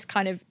started this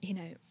kind of, you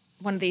know,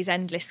 one of these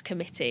endless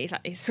committees,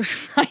 like these sort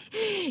of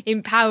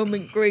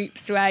empowerment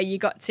groups where you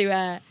got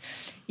to,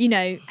 you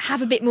know,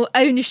 have a bit more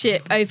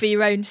ownership over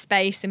your own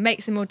space and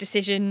make some more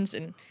decisions.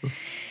 And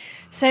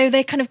so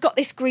they kind of got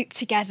this group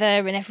together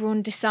and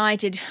everyone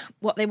decided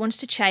what they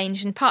wanted to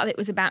change. And part of it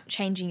was about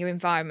changing your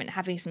environment,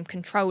 having some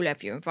control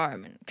over your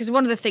environment. Because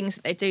one of the things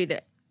that they do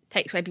that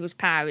takes away people's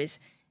power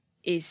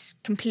is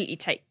completely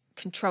take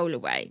control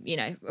away, you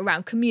know,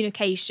 around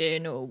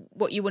communication or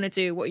what you want to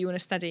do, what you want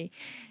to study.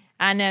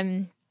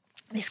 And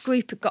this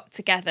group had got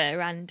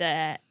together and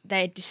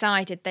they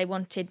decided they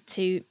wanted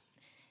to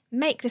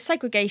make the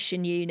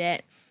segregation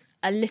unit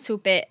a little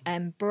bit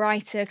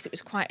brighter because it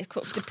was quite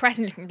a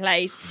depressing looking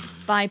place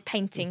by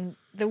painting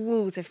the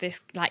walls of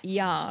this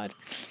yard.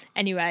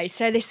 Anyway,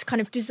 so this kind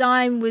of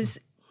design was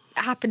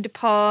happened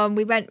upon.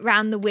 We went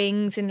round the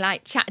wings and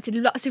chatted to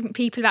lots of different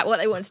people about what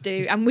they wanted to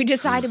do, and we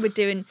decided we're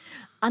doing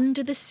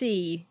Under the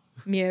Sea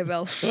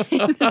mural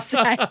in the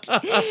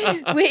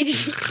SEG,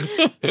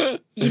 which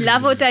you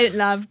love or don't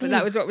love, but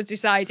that was what was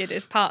decided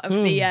as part of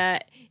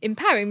the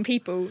empowering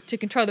people to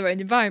control their own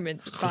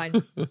environments. It's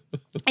fine.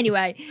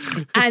 Anyway,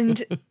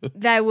 and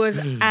there was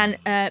an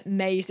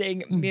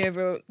amazing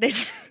mural.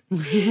 This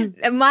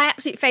my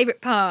absolute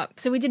favourite part.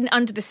 So we did an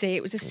under the sea.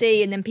 It was a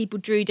sea, and then people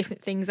drew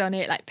different things on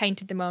it, like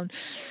painted them on.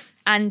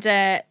 And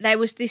there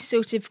was this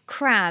sort of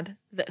crab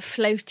that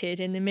floated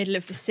in the middle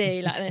of the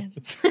sea like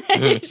this.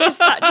 It's just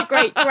such a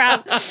great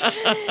crab.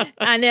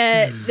 And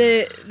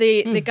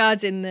the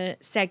guards in the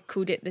SEG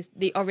called it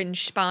the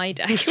orange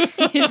spider.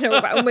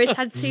 It almost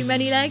had too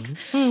many legs.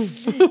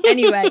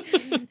 Anyway,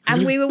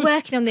 and we were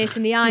working on this,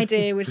 and the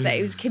idea was that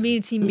it was a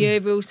community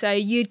mural. So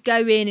you'd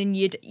go in and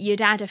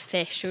you'd add a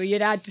fish or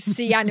you'd add a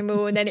sea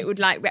animal, and then it would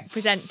like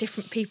represent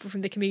different people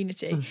from the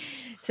community.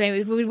 So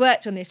anyway, we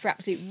worked on this for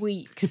absolute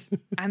weeks,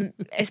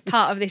 as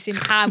part of this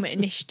empowerment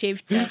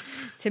initiative to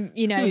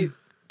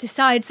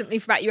decide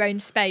something about your own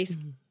space.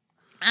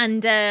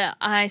 And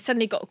I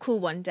suddenly got a call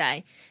one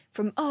day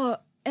from,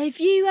 have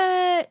you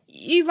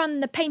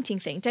run the painting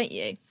thing, don't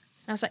you? And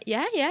I was like,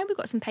 yeah, we've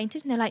got some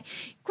painters. And they're like,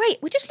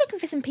 great, we're just looking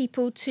for some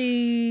people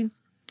to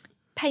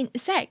paint the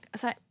SEG. I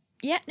was like,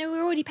 yeah, no,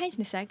 we're already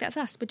painting the SEG. That's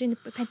us. We're painting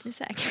the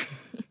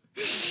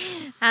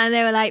SEG. And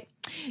they were like,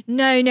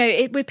 no,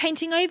 we're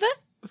painting over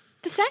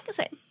the SEG? I was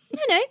like,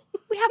 no,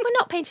 we're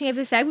not painting over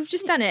the SEG. We've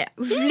just done it.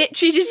 We've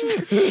literally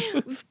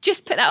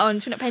just put that on,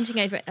 so we're not painting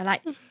over it. They're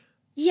like,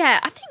 yeah,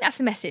 I think that's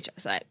the message. I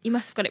was like, you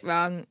must have got it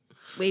wrong.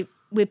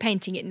 We're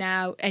painting it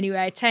now.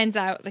 Anyway, it turns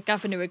out the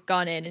governor had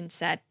gone in and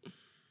said,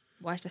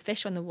 why's the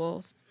fish on the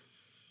walls?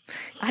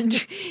 And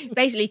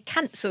basically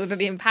cancelled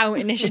the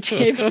empowerment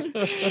initiative.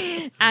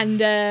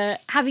 And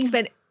having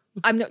spent,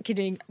 I'm not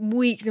kidding,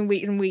 weeks and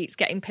weeks and weeks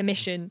getting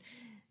permission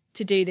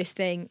to do this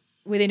thing,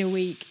 within a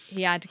week,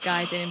 he had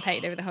guys in and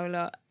painted over the whole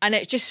lot. And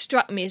it just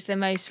struck me as the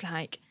most,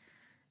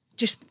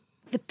 just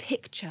the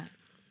picture,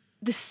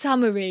 the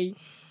summary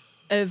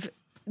of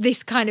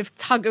this kind of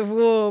tug of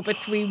war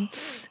between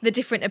the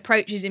different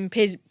approaches in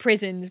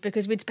prisons,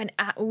 because we'd spent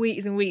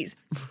weeks and weeks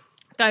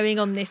going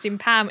on this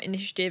empowerment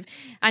initiative,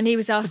 and he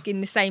was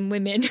asking the same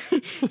women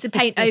to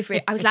paint over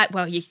it. I was like,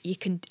 well, you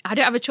can, I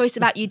don't have a choice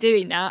about you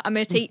doing that. I'm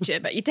a teacher,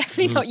 but you're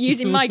definitely not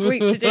using my group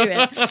to do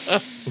it.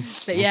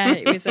 But yeah,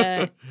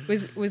 it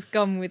was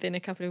gone within a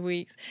couple of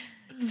weeks.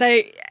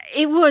 So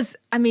it was,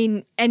 I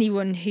mean,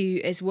 anyone who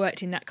has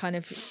worked in that kind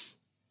of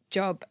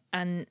job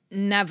and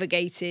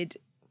navigated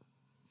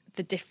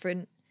the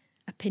different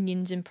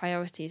opinions and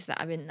priorities that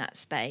are in that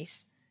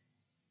space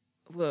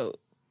will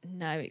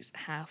know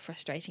how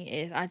frustrating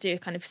it is. I do a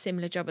kind of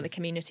similar job in the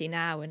community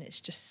now, and it's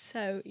just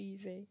so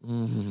easy.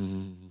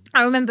 Mm-hmm.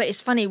 I remember,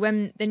 it's funny,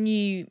 when the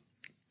new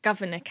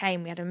governor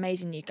came, we had an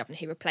amazing new governor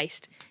who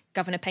replaced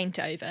Governor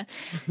Paintover.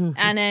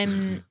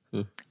 And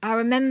I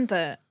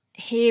remember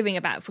hearing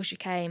about it before she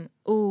came,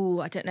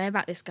 I don't know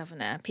about this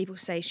governor. People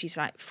say she's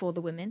like for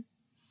the women.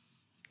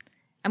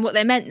 And what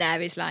they meant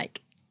there is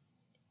like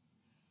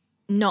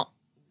not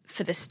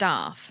for the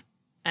staff.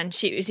 And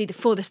she was either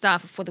for the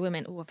staff or for the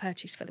women. I've heard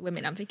she's for the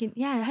women. I'm thinking,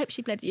 yeah, I hope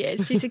she bloody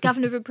is. She's a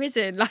governor of a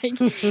prison. Like,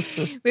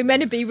 we're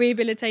meant to be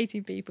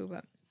rehabilitating people,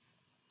 but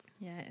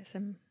yeah, it's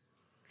a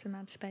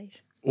mad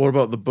space. What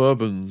about the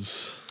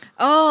bourbons?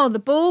 Oh, the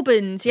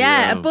bourbons,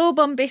 yeah. A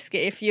bourbon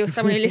biscuit, if you're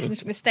someone who listens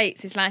from the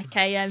States, is like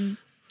a, I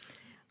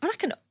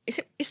reckon,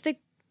 it's the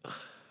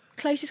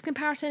closest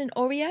comparison in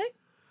Oreo?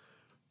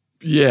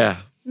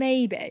 Yeah.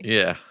 Maybe.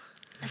 Yeah.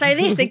 So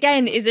this,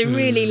 again, is a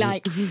really,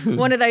 like,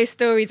 one of those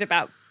stories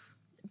about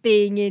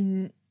being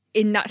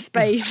in that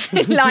space.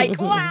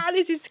 Like, wow,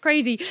 this is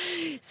crazy.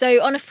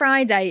 So on a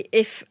Friday,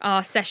 if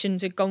our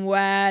sessions had gone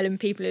well and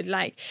people had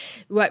like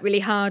worked really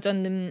hard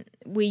on them,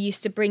 we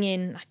used to bring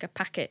in like a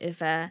packet of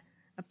a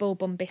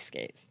bourbon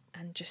biscuits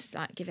and just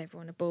like give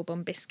everyone a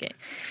bourbon biscuit.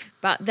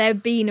 But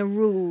there'd been a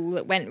rule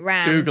that went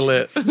round. Google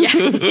it.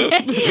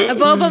 Yeah, a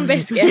bourbon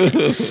biscuit.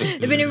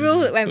 There'd been a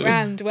rule that went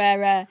round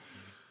where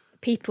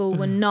people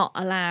were not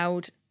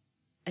allowed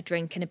a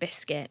drink and a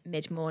biscuit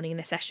mid-morning in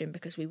the session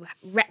because we were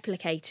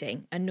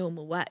replicating a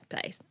normal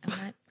workplace. I'm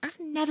like, I've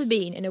never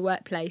been in a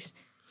workplace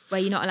where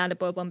you're not allowed a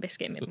bourbon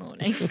biscuit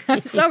mid-morning.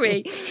 I'm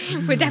sorry.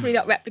 We're definitely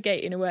not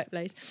replicating a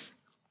workplace.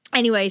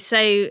 Anyway,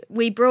 so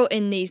we brought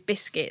in these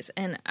biscuits,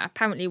 and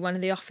apparently one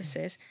of the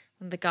officers,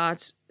 one of the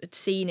guards, had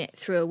seen it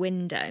through a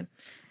window.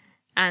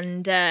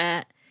 And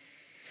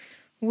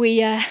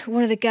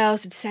one of the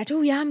girls had said,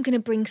 oh yeah, I'm going to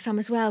bring some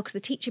as well because the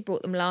teacher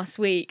brought them last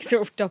week,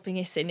 sort of dobbing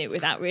us in it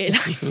without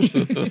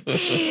realising.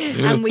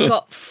 And we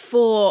got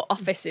 4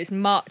 officers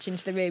march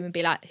into the room and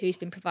be like, who's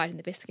been providing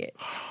the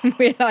biscuits? And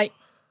we're like,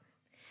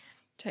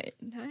 don't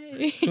know.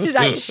 It's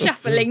like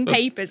shuffling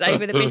papers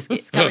over the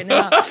biscuits, coming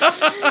up.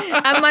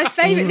 And my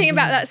favourite thing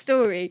about that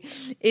story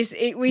is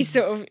we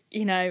sort of,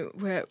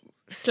 were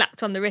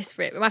slapped on the wrist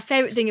for it. But my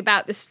favourite thing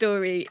about the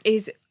story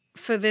is,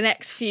 for the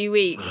next few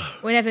weeks,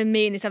 whenever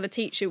me and this other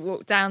teacher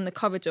walked down the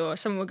corridor,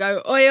 someone would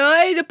go, oi,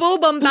 oi, the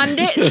bourbon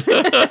bandits.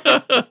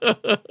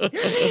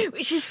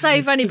 Which is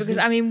so funny because,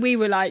 I mean, we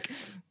were like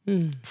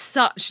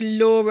such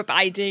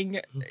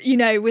law-abiding,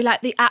 we're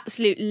like the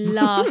absolute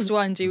last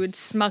ones who would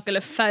smuggle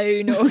a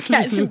phone or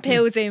get some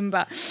pills in,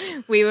 but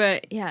we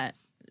were,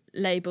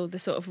 labelled the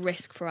sort of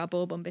risk for our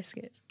bourbon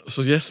biscuits.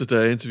 So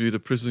yesterday I interviewed a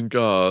prison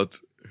guard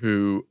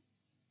who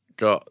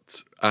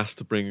got asked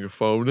to bring a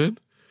phone in.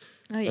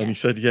 Oh, yeah. And he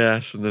said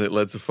yes, and then it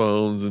led to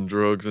phones and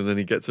drugs, and then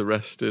he gets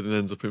arrested and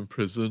ends up in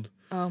prison.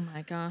 Oh,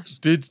 my gosh.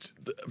 Did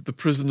the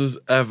prisoners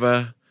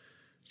ever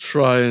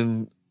try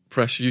and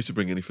pressure you to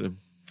bring anything in?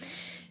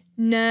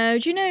 No,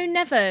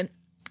 never.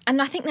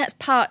 And I think that's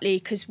partly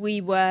because we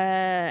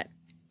were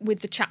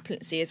with the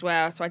chaplaincy as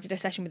well. So I did a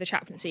session with the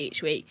chaplaincy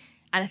each week.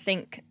 And I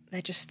think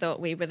they just thought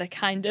we were the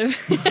kind of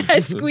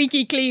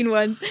squeaky clean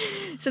ones.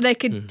 So they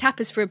could tap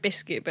us for a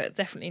biscuit, but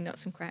definitely not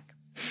some crack.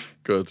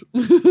 Good.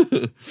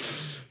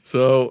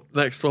 So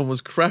next one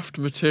was craft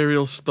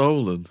material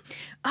stolen.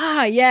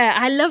 Yeah.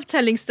 I love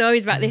telling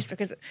stories about this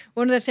because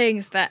one of the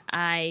things that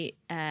I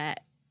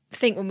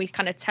think when we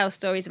kind of tell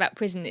stories about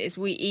prison is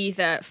we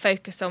either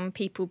focus on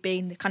people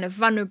being the kind of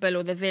vulnerable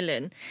or the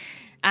villain.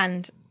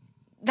 And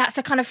that's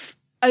a kind of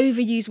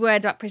overused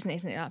word about prison,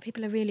 isn't it? Like,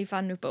 people are really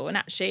vulnerable. And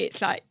actually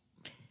it's like,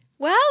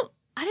 well,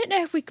 I don't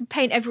know if we could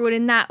paint everyone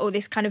in that or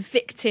this kind of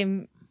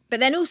victim.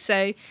 But then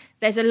also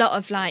there's a lot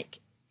of like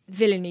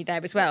villainy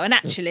there as well. And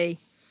actually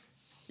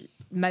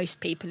most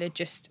people are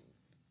just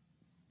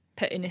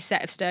put in a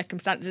set of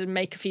circumstances and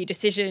make a few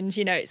decisions.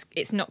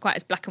 It's not quite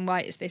as black and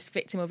white as this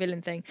victim or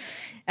villain thing.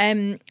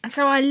 And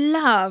so I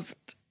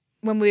loved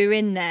when we were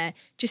in there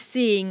just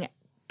seeing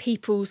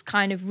people's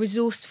kind of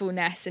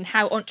resourcefulness and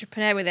how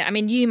entrepreneurial they are. I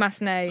mean, you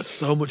must know.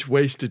 So much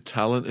wasted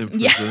talent in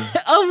prison.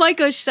 Yeah. Oh my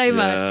gosh, so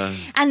much.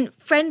 And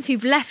friends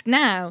who've left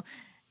now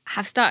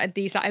have started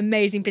these like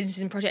amazing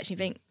businesses and projects, and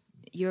you think,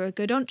 you're a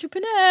good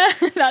entrepreneur.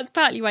 That's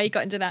partly why you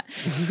got into that.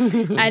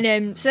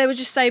 And so there were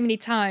just so many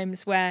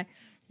times where,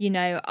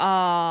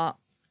 our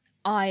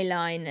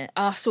eyeliner,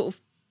 our sort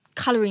of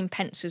colouring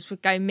pencils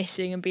would go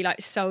missing and be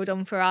like sold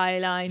on for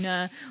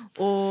eyeliner,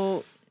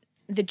 or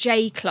the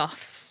J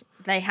cloths.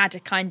 They had a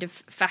kind of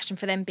fashion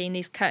for them being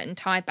these curtain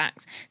tie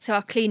backs. So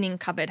our cleaning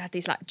cupboard had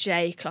these like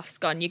J cloths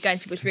gone. You go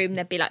into people's room,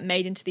 they'd be like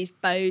made into these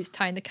bows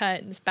tying the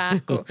curtains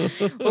back,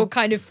 or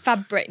kind of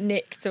fabric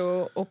nicked,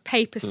 or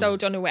paper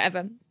sold on or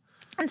whatever.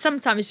 And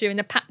sometimes during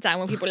the pat down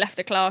when people left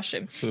the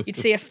classroom, you'd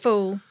see a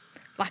full,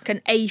 like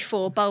an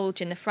A4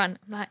 bulge in the front.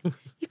 I'm like,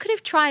 you could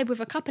have tried with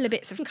a couple of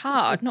bits of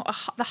card, not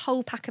the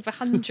whole pack of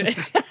 100.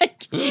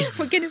 Like,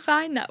 we're going to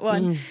find that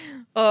one.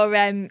 Or,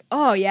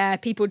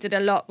 people did a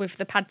lot with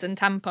the pads and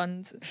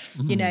tampons,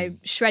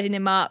 shredding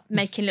them up,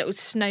 making little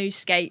snow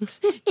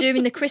skates.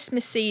 During the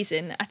Christmas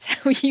season, I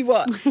tell you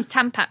what,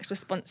 Tampax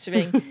was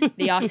sponsoring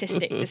the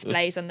artistic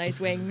displays on those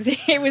wings.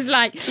 It was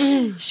like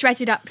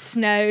shredded up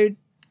snow,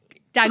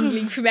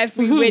 dangling from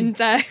every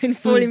window and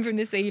falling from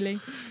the ceiling.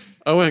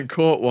 I went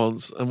court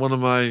once, and one of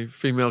my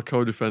female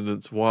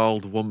co-defendants,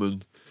 Wild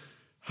Woman,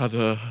 had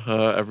her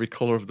hair every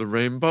colour of the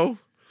rainbow.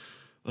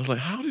 I was like,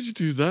 how did you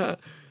do that?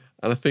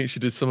 And I think she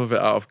did some of it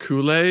out of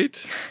Kool-Aid.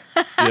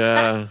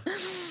 Yeah.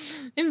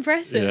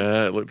 Impressive.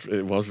 Yeah,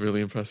 it was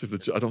really impressive.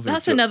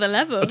 That's another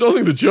level. I don't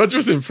think the judge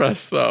was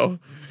impressed, though.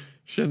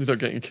 She ended up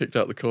getting kicked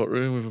out of the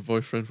courtroom with her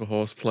boyfriend for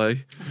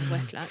horseplay.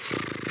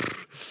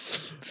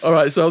 All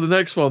right, so the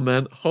next one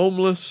then,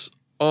 homeless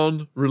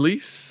on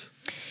release.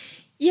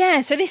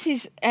 Yeah, so this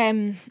is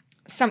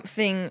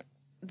something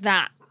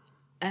that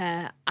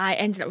I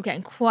ended up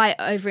getting quite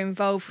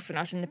over-involved with when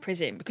I was in the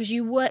prison, because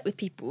you work with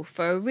people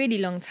for a really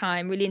long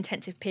time, really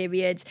intensive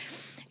periods,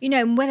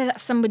 and whether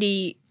that's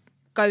somebody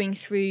going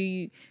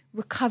through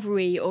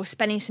recovery or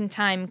spending some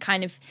time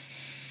kind of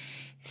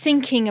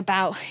thinking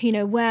about,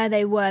 where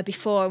they were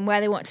before and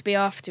where they want to be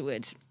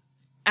afterwards.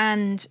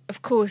 And,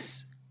 of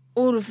course,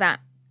 all of that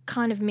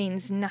kind of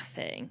means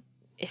nothing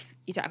if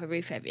you don't have a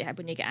roof over your head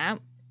when you get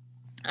out.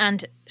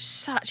 And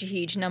such a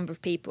huge number of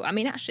people. I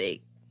mean,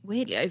 actually,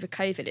 weirdly, over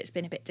COVID, it's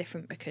been a bit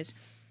different because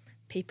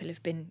people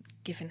have been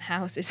given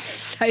houses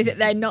so that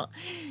they're not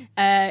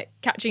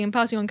catching and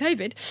passing on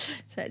COVID.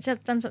 So it's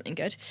done something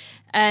good.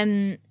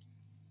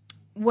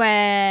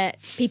 Where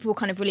people were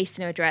kind of released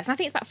to no address. And I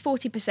think it's about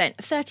 40%,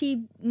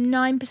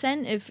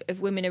 39%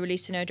 of women are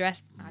released to no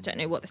address. I don't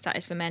know what the stat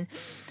is for men.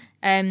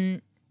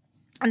 And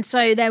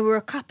so there were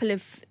a couple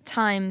of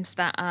times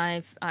that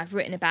I've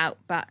written about,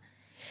 but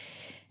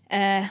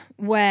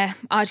where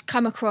I'd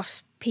come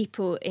across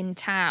people in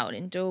town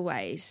in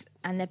doorways,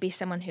 and there'd be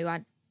someone who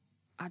I'd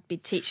be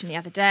teaching the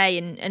other day,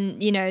 and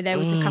there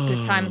was a couple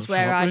of times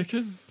where I'd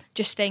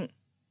just think,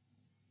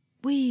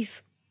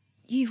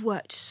 you've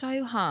worked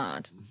so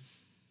hard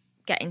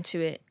getting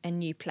to a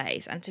new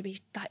place, and to be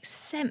like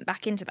sent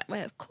back into that.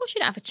 Well, of course you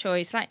don't have a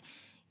choice. Like,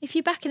 if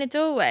you're back in a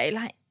doorway,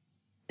 like,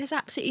 there's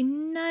absolutely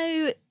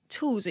no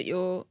tools at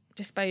your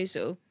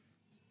disposal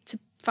to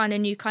find a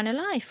new kind of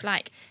life.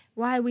 Like,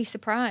 why are we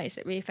surprised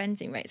that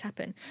reoffending rates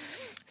happen?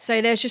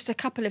 So there's just a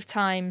couple of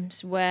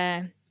times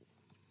where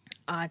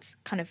I'd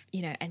kind of,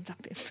 end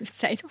up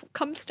saying, oh,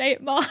 come stay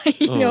at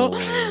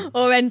mine,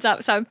 or end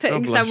up, so I'm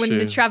putting someone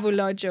in a travel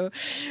lodge,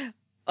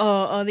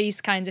 or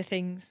these kinds of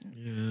things.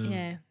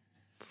 Yeah.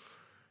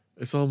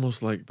 It's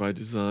almost like by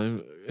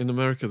design. In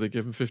America, they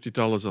give them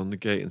 $50 on the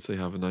gate and say,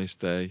 have a nice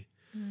day.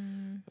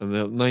 And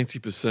the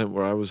 90%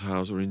 where I was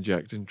housed were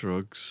injecting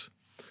drugs.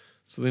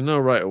 So they know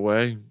right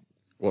away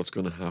what's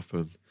going to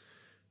happen.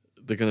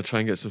 They're going to try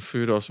and get some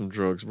food or some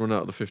drugs, run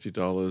out of the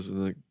 $50,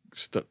 and then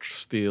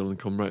steal and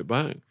come right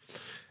back.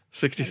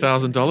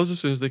 $60,000 as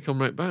soon as they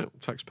come right back.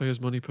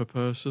 Taxpayers' money per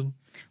person.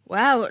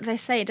 Well, they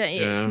say, don't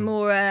you? Yeah. It's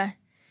more...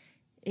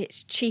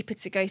 it's cheaper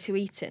to go to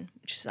Eton,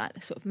 which is like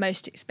the sort of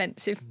most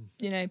expensive,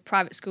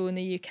 private school in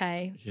the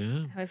UK.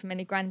 Yeah. However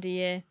many grand a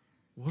year.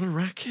 What a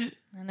racket.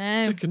 I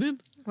know. Sickening.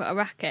 What a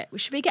racket. We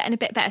should be getting a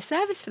bit better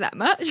service for that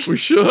much. We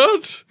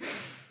should.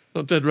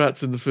 Not dead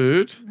rats in the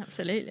food.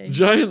 Absolutely.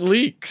 Giant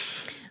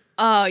leaks.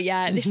 Oh,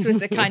 yeah. This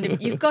was a kind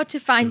of... You've got to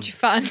find your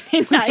fun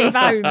in that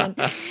environment.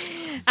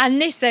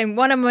 And this,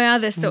 one of my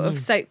other sort of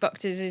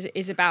soapboxes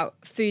is about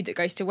food that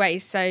goes to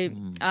waste. So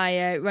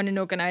I run an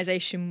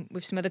organisation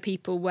with some other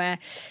people where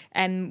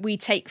we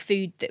take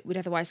food that would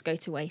otherwise go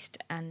to waste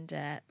and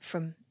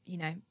from,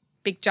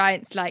 big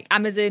giants like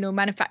Amazon or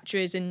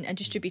manufacturers and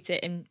distribute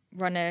it and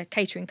run a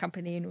catering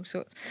company and all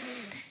sorts.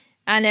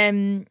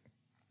 And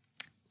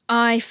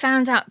I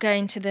found out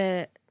going to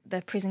the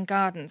prison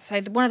gardens. So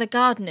one of the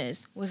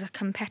gardeners was a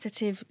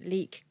competitive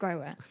leek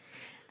grower.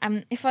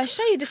 If I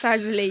show you the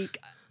size of the leek...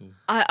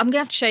 I'm going to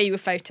have to show you a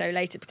photo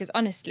later because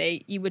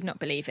honestly, you would not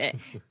believe it.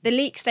 The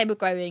leeks they were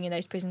growing in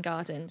those prison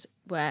gardens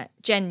were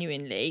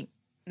genuinely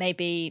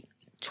maybe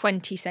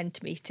 20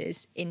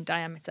 centimetres in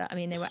diameter. I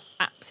mean, they were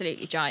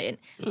absolutely giant.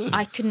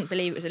 I couldn't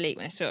believe it was a leek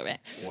when I saw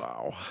it.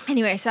 Wow.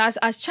 Anyway, so I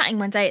was chatting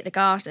one day at the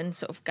garden,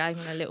 sort of going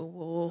on a little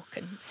walk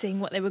and seeing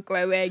what they were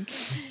growing.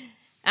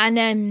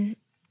 And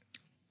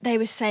they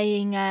were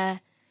saying,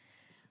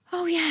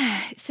 oh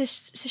yeah, it's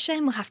a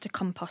shame we'll have to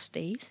compost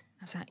these.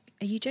 I was like,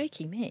 are you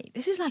joking me?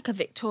 This is like a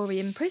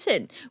Victorian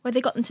prison where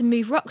they got them to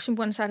move rocks from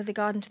one side of the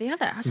garden to the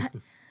other. I was like,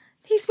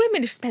 these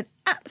women have spent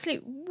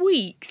absolute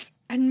weeks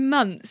and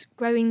months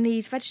growing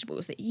these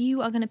vegetables that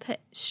you are going to put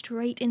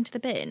straight into the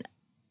bin.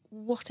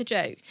 What a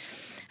joke.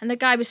 And the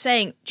guy was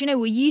saying, do you know,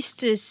 we used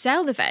to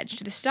sell the veg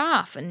to the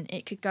staff and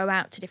it could go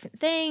out to different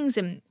things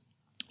and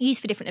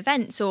used for different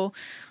events or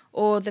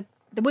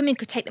the women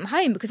could take them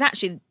home because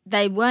actually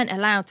they weren't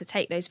allowed to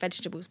take those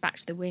vegetables back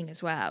to the wing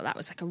as well. That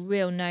was like a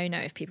real no-no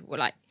if people were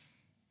like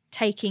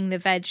taking the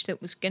veg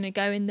that was going to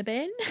go in the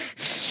bin.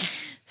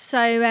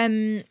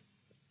 So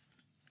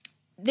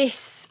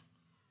this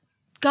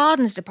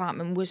gardens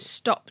department was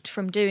stopped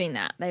from doing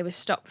that. They were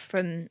stopped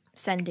from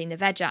sending the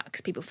veg out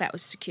because people felt it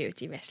was a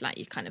security risk, like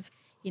you kind of,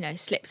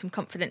 slip some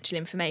confidential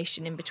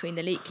information in between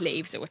the leek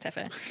leaves or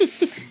whatever.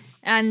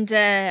 And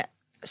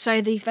so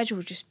these veg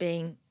were just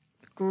being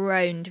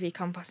grown to be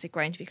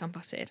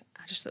composted.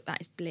 I just thought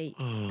that is bleak.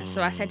 Oh.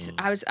 So I said,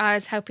 I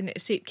was helping at a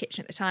soup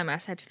kitchen at the time. And I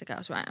said to the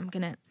girls, right, I'm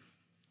gonna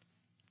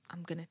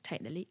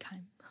take the leek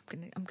home.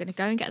 I'm gonna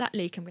go and get that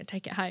leek. I'm gonna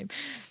take it home.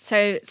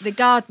 So the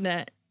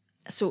gardener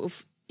sort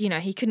of,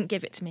 he couldn't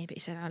give it to me, but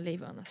he said, I'll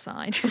leave it on the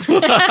side. And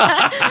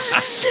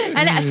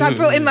so I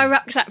brought in my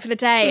rucksack for the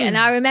day, and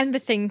I remember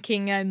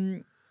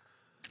thinking,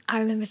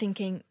 I've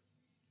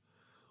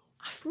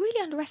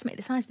really underestimated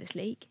the size of this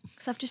leek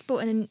because I've just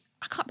bought in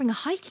I can't bring a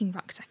hiking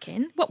rucksack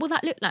in. What will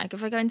that look like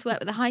if I go into work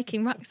with a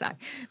hiking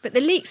rucksack? But the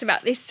leek's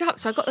about this up,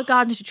 so I got the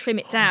gardener to trim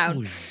it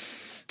down.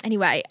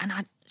 Anyway, and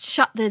I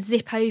shut the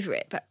zip over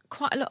it, but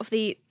quite a lot of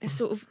the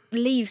sort of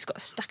leaves got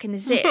stuck in the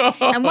zip.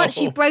 And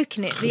once you've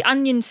broken it, the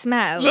onion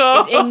smell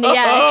is in the air.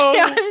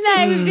 I'm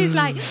there with this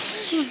like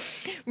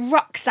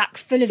rucksack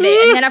full of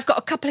it, and then I've got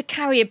a couple of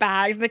carrier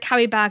bags, and the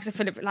carrier bags are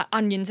full of like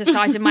onions the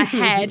size of my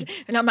head,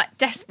 and I'm like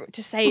desperate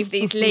to save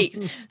these leeks.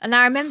 And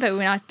I remember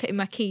when I was putting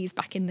my keys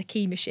back in the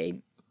key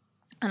machine,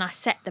 and I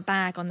set the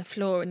bag on the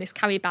floor, and this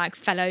carrier bag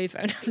fell over,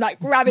 and I'm like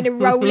grabbing a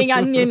rolling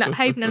onion, like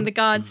hoping none of the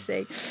guards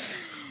see.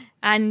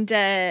 And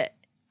the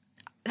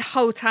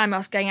whole time I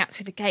was going out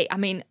through the gate, I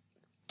mean,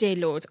 dear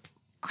Lord,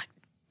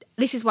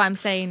 this is why I'm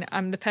saying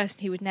I'm the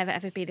person who would never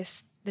ever be the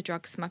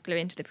drug smuggler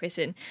into the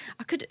prison.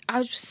 I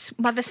was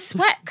by the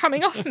sweat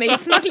coming off me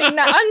smuggling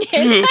that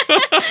onion.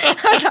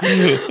 I was like,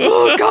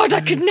 oh God, I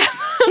could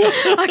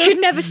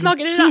never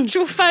smuggle an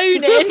actual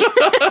phone in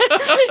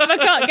if I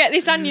can't get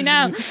this onion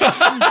out. Like,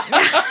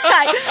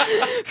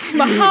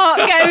 my heart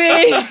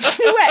going,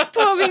 sweat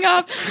pouring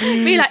off,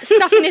 me like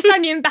stuffing this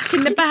onion back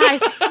in the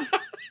bag,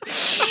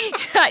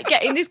 like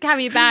getting this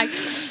carrier bag.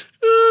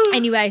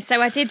 Anyway,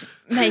 so I did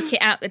make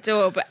it out the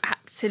door, but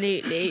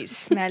absolutely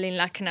smelling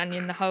like an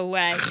onion the whole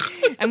way.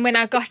 And when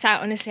I got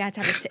out, honestly, I had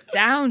to have a sit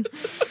down.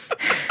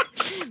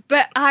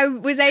 But I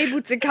was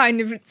able to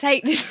kind of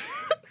take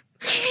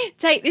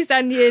this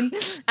onion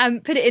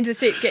and put it into the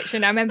soup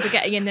kitchen. I remember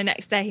getting in the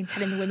next day and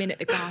telling the women at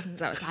the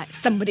gardens, I was like,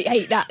 somebody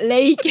ate that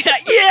leek.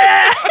 Like,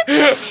 yeah!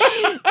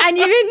 And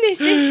you're in this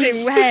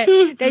system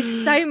where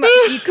there's so much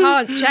you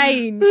can't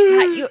change.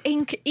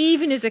 Like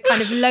even as a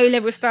kind of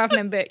low-level staff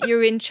member,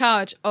 you're in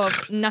charge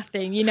of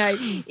nothing. You know,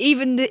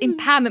 even the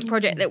empowerment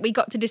project that we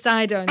got to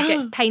decide on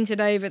gets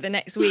painted over the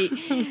next week.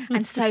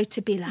 And so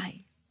to be like,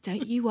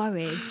 don't you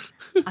worry.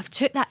 I've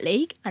took that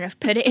leak and I've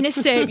put it in a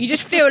soup. You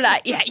just feel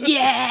like,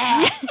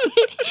 yeah.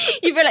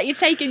 You feel like you're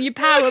taking your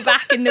power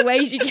back in the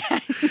ways you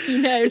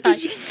can, like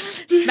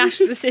smash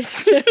the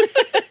system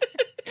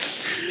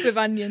with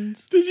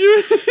onions. Did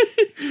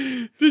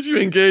you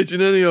engage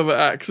in any other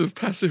acts of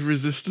passive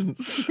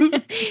resistance?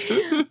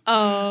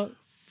 Oh,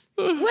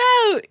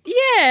 well,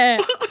 yeah.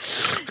 Not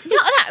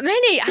that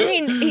many. I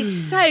mean, it's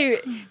so,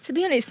 to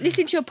be honest,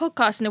 listening to your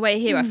podcast on the way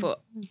here, I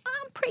thought,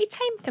 I'm pretty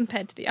tame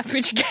compared to the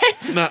average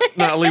guest.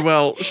 Natalie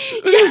Welch.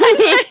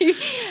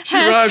 She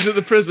arrives at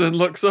the prison,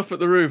 looks up at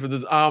the roof, and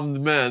there's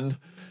armed men,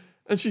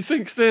 and she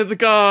thinks they're the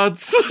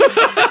guards.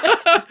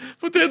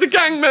 But they're the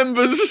gang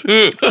members.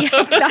 Yeah,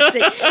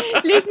 classic.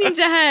 Listening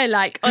to her,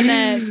 like, on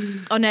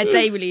her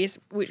day release,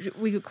 which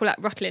we would call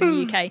that Rutland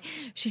in the UK,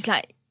 she's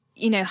like,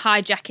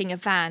 hijacking a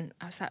van.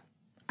 I was like,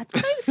 I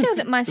don't feel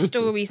that my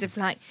stories of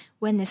like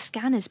when the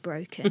scanner's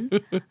broken,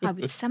 I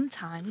would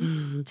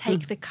sometimes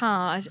take the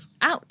card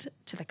out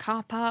to the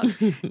car park,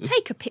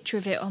 take a picture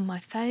of it on my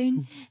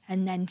phone,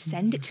 and then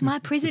send it to my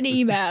prison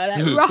email.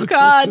 Like, rock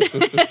on.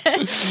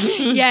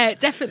 Yeah,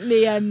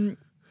 definitely. The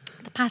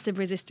passive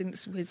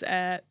resistance was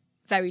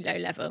very low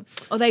level.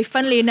 Although,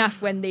 funnily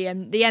enough, when the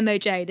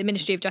MOJ, the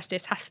Ministry of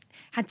Justice,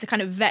 had to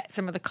kind of vet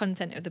some of the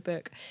content of the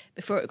book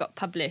before it got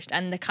published,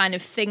 and the kind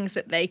of things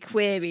that they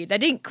queried. They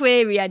didn't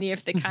query any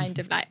of the kind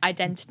of like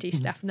identity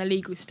stuff and the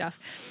legal stuff,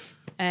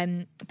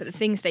 but the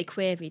things they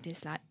queried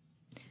is like,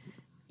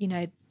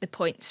 the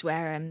points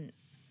where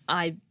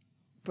I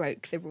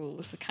broke the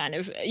rules, kind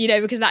of,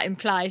 because that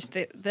implies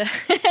that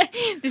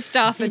the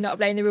staff are not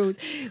obeying the rules,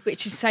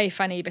 which is so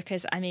funny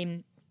because, I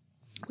mean,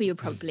 we were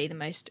probably the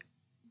most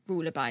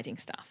rule-abiding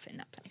staff in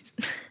that place.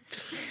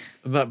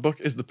 And that book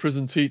is The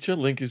Prison Teacher.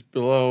 Link is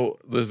below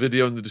the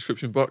video in the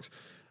description box.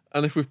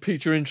 And if we've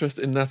piqued your interest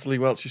in Natalie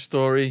Welch's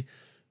story,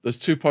 there's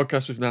 2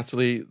 podcasts with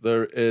Natalie.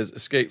 There is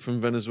Escape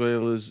from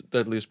Venezuela's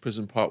Deadliest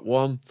Prison Part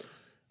 1.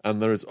 And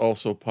there is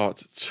also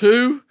Part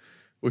 2,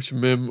 which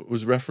Mim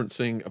was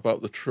referencing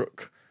about the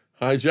truck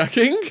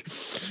hijacking.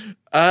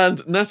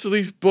 And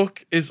Natalie's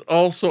book is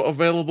also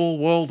available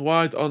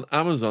worldwide on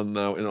Amazon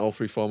now in all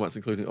 3 formats,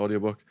 including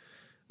audiobook.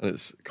 And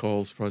it's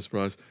called, surprise,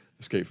 surprise,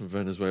 Escape from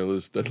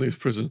Venezuela's Deadliest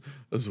Prison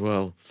as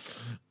well.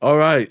 All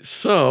right,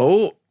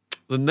 so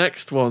the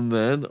next one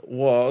then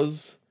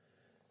was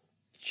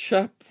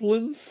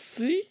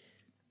Chaplaincy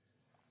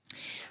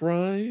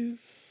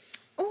Prize.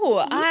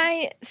 Oh,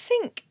 I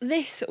think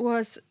this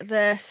was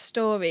the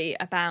story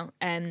about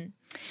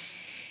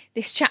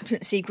this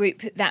chaplaincy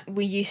group that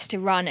we used to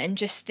run, and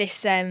just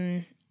this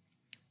the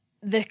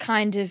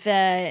kind of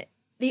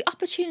the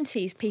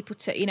opportunities people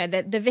took.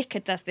 The vicar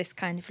does this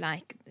kind of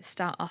like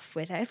start off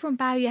with everyone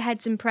bow your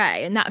heads and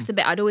pray, and that's the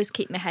bit I'd always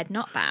keep my head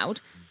not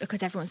bowed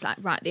because everyone's like,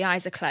 right, the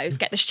eyes are closed,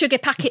 get the sugar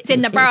packets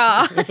in the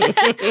bra.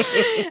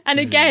 And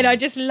again, I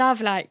just love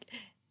like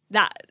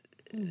that.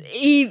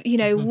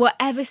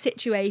 Whatever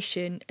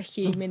situation a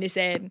human is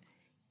in,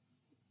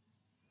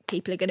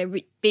 people are going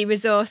to be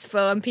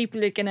resourceful, and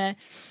people are going to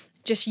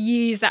just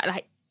use that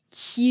like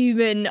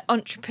human,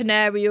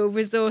 entrepreneurial,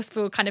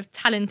 resourceful, kind of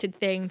talented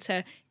thing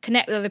to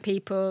connect with other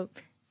people,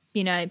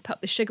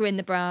 put the sugar in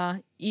the bra,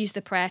 use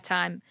the prayer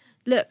time.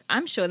 Look,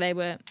 I'm sure they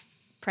were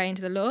praying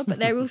to the Lord, but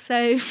they're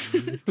also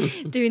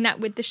doing that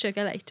with the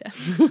sugar later.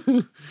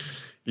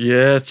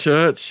 Yeah,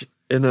 church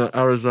in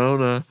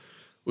Arizona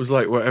was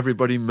like where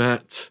everybody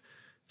met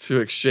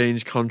to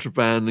exchange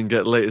contraband and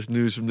get latest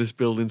news from this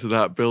building to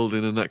that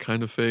building and that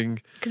kind of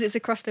thing. Because it's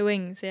across the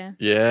wings, yeah.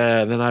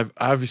 Yeah, and then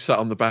I've sat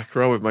on the back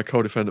row with my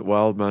co-defendant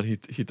Wildman.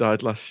 He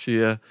died last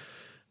year,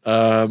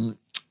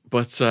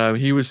 but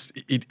he was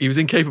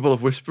incapable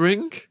of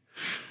whispering.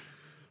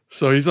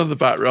 So he's on the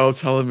back row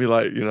telling me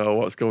like,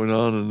 what's going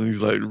on, and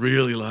he's like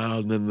really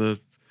loud, and then the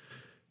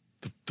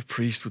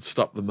priest would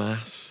stop the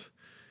mass.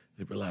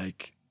 He'd be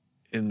like,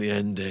 in the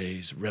end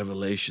days,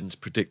 Revelations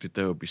predicted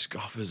there would be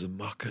scoffers and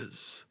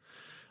mockers.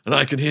 And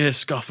I can hear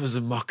scoffers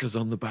and mockers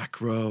on the back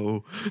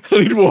row.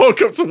 And he'd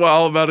walk up to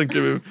Wildman and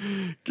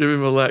give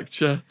him a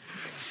lecture.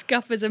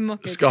 Scoffers and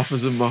mockers.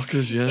 Scoffers and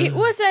mockers, yeah. It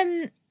was,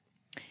 I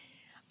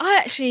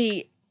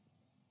actually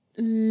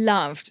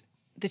loved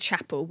the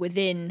chapel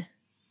within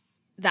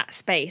that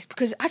space,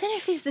 because I don't know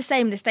if this is the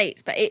same in the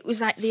States, but it was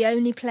like the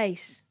only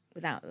place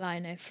without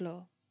lino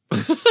floor.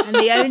 And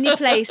the only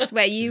place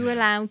where you were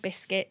allowed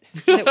biscuits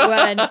that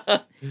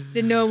weren't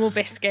the normal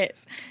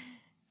biscuits.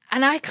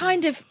 And I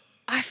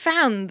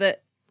found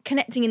that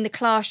connecting in the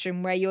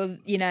classroom where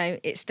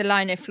it's the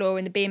lino floor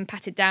and the being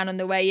patted down on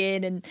the way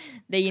in and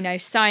the,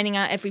 signing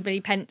out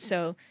everybody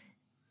pencil,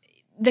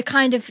 the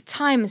kind of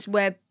times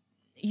where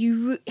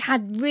you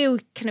had real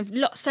kind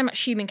of so much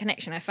human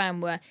connection I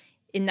found were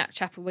in that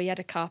chapel where you had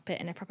a carpet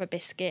and a proper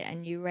biscuit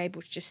and you were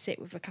able to just sit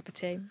with a cup of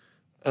tea.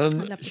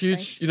 And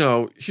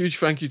huge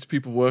thank you to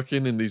people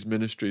working in these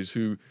ministries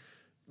who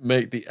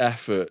make the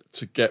effort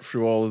to get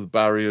through all of the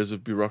barriers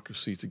of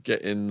bureaucracy to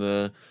get in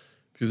there.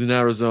 Because in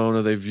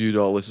Arizona, they viewed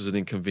all this as an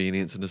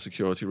inconvenience and a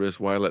security risk.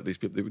 Why let these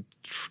people? They would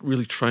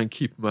really try and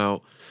keep them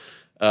out.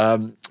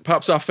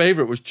 Perhaps our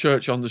favourite was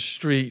Church on the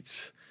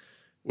Street,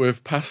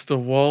 with Pastor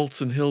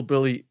Walt and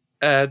Hillbilly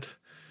Ed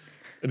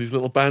and his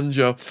little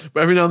banjo.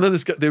 But every now and then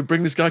they would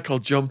bring this guy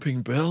called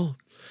Jumping Bill.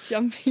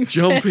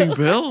 Jumping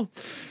Bill.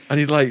 And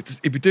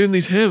he'd be doing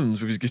these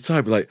hymns with his guitar.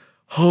 He'd be like,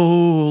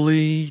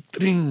 holy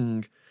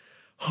dring,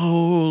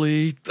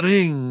 holy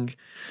dring.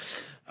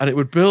 And it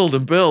would build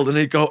and build, and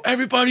he'd go,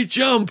 everybody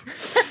jump.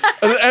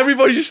 And then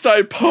everybody just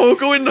started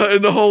pogoing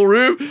in the whole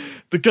room.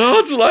 The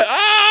guards were like,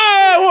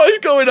 what is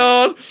going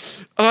on?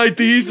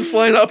 IDs were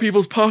flying out of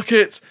people's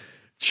pockets.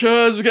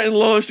 Chairs were getting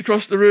launched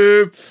across the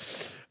room.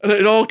 And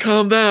then it all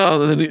calmed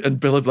down. And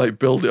Bill would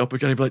build it up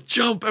again. He'd be like,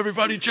 jump,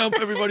 everybody jump,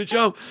 everybody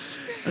jump.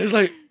 And it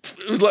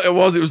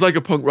was like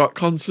a punk rock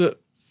concert.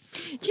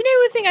 Do you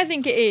know what thing I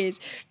think it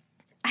is?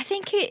 I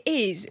think it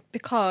is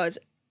because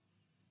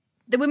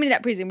the women in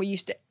that prison were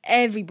used to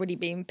everybody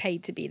being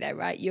paid to be there,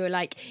 right? You're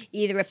like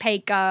either a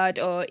paid guard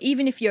or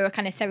even if you're a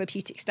kind of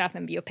therapeutic staff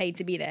member, you're paid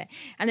to be there.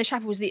 And the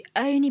chapel was the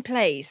only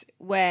place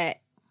where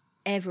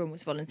everyone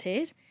was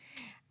volunteers.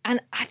 And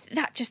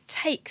that just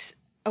takes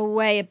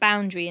away a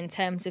boundary in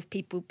terms of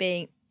people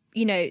being,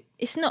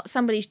 it's not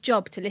somebody's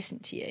job to listen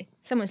to you.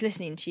 Someone's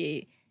listening to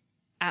you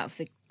out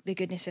of the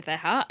goodness of their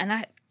heart. And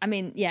I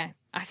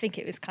think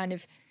it was kind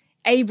of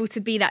able to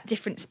be that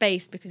different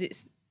space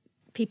because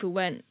people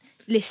weren't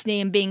listening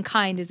and being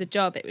kind as a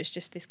job. It was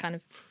just this kind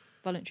of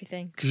voluntary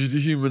thing. Because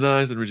you're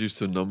dehumanised and reduced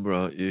to a number,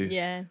 aren't you?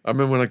 Yeah. I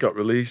remember when I got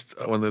released,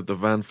 when the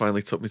van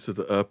finally took me to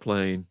the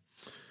airplane,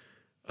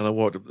 and I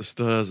walked up the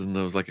stairs and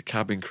there was like a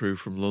cabin crew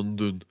from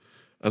London,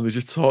 and they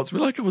just talked to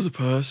me like I was a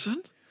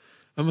person.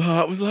 And my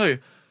heart was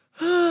like,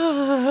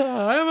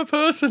 I am a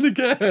person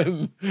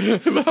again.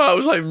 My heart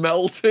was like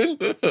melting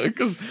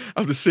because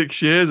after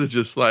 6 years of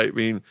just like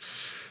being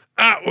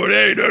outward,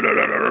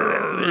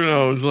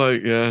 I was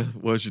like, yeah,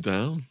 where's you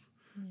down?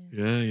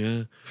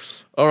 Yeah.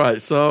 All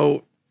right,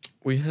 so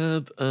we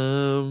had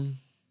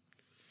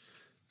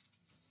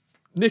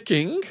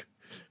nicking,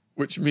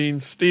 which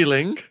means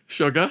stealing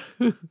sugar.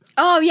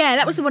 Oh, yeah,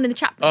 that was the one in the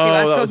chapter.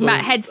 I was talking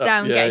about heads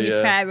down, getting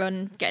your prayer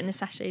on, getting the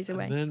sachets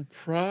away. And then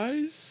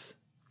prize.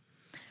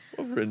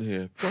 What we're in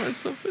here? Prize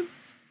something?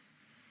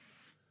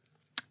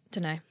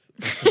 Don't know.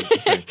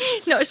 Okay.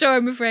 Not sure,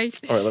 I'm afraid.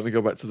 All right, let me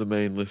go back to the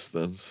main list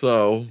then.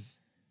 So,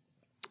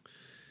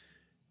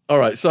 all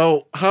right,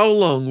 so how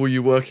long were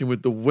you working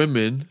with the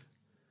women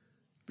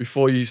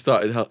before you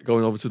started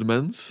going over to the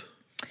men's?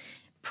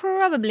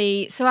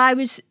 Probably. So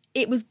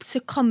it was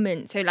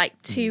secondment, so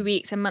like 2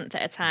 weeks, a month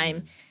at a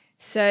time.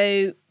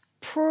 So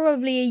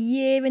probably a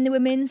year in the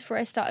women's before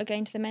I started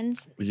going to the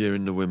men's. A year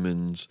in the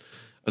women's.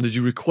 And did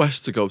you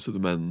request to go to the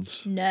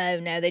men's?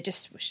 No, they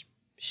just were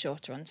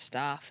shorter on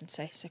staff and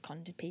so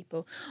seconded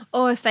people.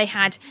 Or if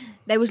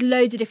there was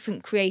loads of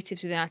different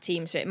creatives within our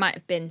team. So it might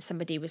have been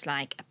somebody was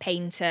like a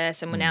painter,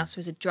 someone else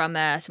was a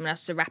drummer, someone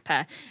else was a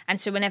rapper.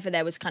 And so whenever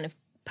there was kind of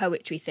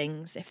poetry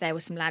things, if there were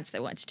some lads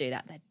that wanted to do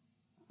that, they'd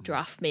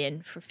draft me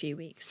in for a few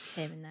weeks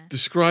here and there.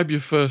 Describe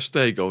your first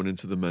day going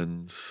into the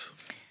men's.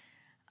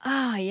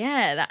 Oh,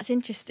 yeah, that's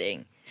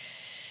interesting.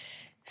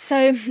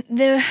 So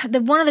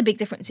the one of the big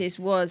differences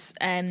was,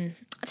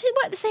 does it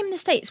work the same in the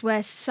States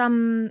where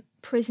some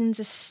prisons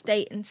are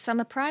state and some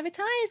are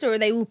privatised, or are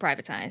they all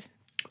privatised?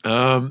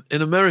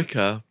 In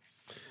America,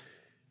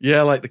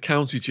 yeah, like the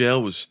county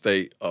jail was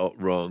state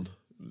run.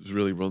 It was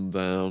really run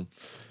down.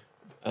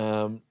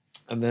 And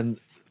then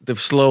they've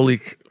slowly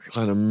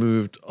kind of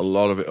moved a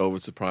lot of it over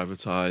to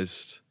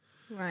privatised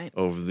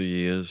over the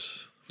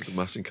years, the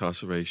mass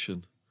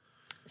incarceration.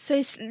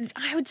 So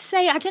I would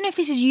say, I don't know if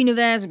this is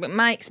universal, but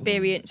my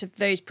experience of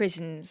those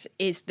prisons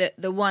is that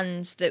the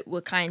ones that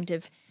were kind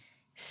of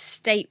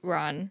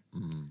state-run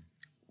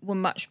were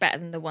much better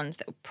than the ones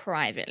that were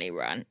privately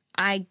run.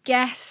 I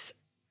guess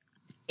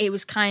it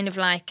was kind of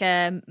like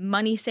a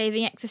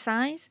money-saving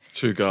exercise.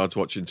 2 guards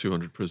watching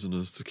 200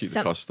 prisoners to keep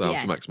the costs down,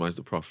 to maximise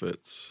the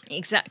profits.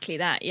 Exactly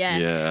that,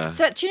 yeah.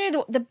 So do you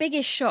know the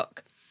biggest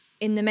shock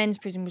in the men's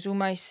prison was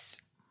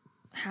almost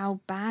how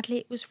badly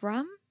it was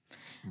run?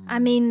 I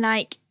mean,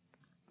 like,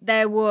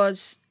 there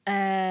was...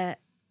 I'm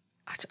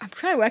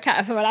trying to work out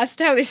if I'm allowed to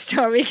tell this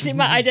story because it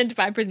might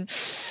identify a prison.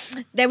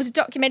 There was a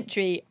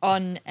documentary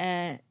on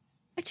a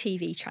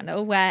TV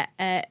channel where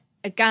a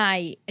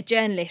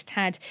journalist,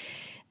 had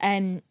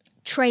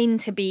trained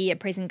to be a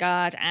prison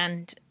guard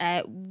and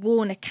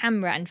worn a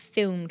camera and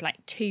filmed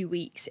like 2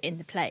 weeks in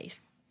the place.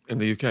 In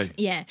the UK?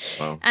 Yeah.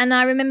 Wow. And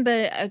I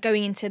remember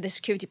going into the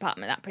security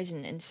department of that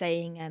prison and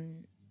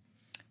saying,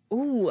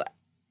 "Oh,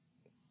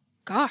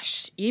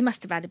 gosh, you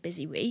must have had a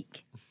busy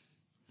week."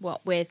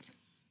 What with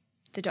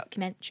the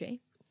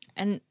documentary?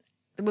 And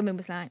the woman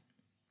was like,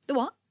 "The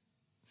what?"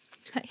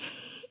 Like,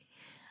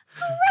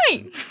 all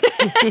right.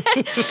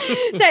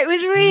 So it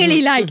was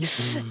really like,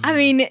 I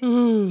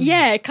mean,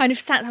 yeah, kind of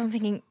sat there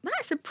thinking,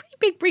 that's a pretty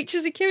big breach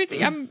of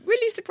security. I'm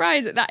really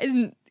surprised that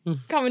isn't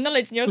common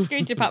knowledge in your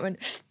security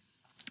department.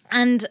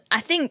 And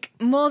I think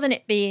more than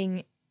it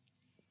being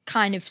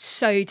kind of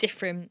so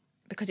different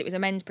because it was a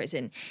men's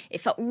prison, it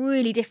felt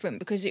really different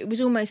because it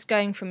was almost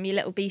going from your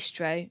little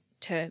bistro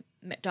to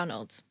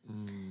McDonald's.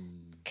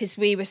 Because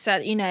we were,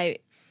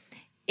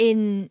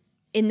 in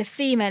in the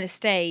female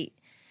estate,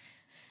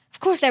 of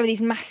course, there are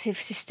these massive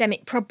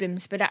systemic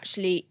problems, but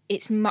actually,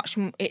 it's much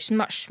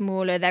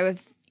smaller. There are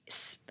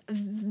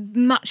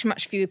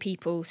much fewer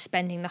people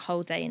spending the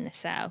whole day in the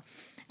cell.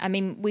 I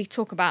mean, we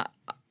talk about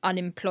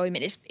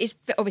unemployment. It's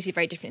obviously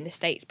very different in the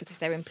States because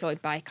they're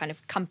employed by kind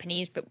of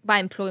companies, but by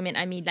employment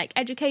I mean like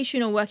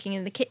education or working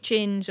in the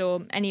kitchens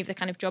or any of the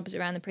kind of jobs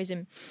around the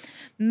prison.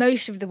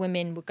 Most of the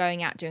women were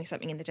going out doing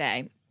something in the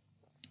day.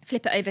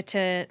 Flip it over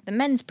to the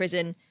men's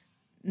prison,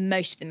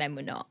 most of the men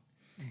were not.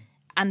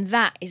 And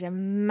that is a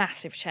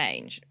massive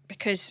change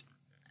because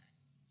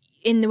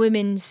in the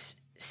women's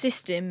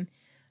system,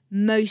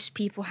 most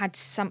people had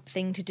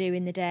something to do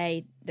in the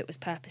day that was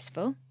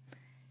purposeful.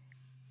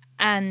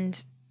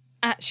 And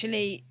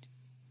actually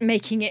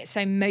making it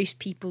so most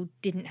people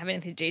didn't have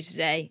anything to do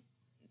today,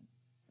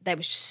 there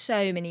were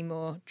so many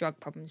more drug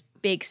problems,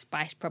 big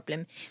spice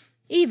problem.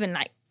 Even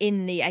like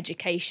in the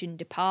education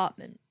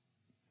department,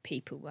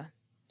 people were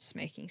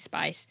smoking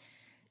spice.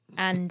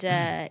 And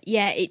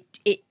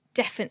it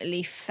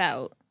definitely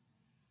felt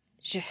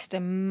just a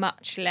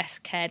much less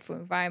cared for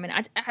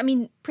environment. I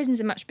mean,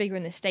 prisons are much bigger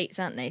in the States,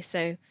 aren't they?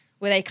 So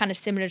were they kind of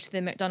similar to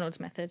the McDonald's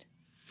method?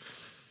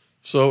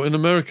 So in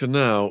America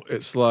now,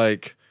 it's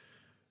like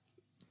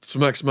to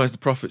maximize the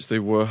profits, they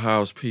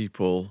warehouse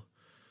people.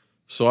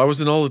 So I was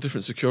in all the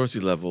different security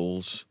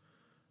levels,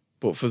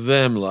 but for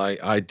them,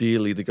 like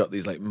ideally, they got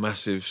these like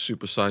massive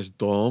supersized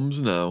dorms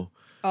now.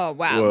 Oh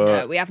wow!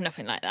 No, we have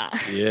nothing like that.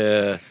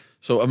 Yeah.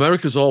 So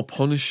America's all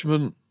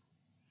punishment.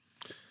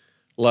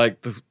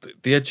 Like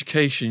the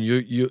education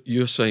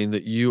you're saying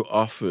that you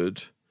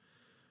offered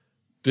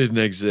didn't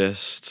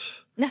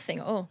exist. Nothing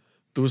at all.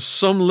 There was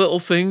some little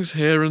things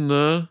here and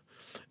there.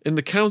 In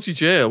the county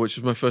jail, which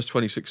was my first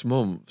 26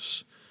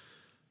 months,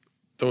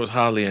 there was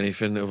hardly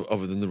anything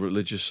other than the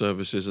religious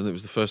services, and it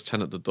was the first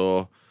 10 at the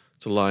door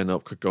to line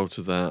up could go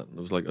to that.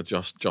 There was like a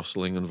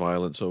jostling and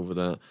violence over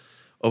that.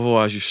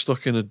 Otherwise, you're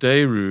stuck in a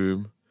day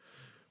room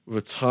with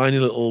a tiny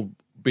little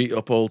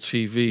beat-up old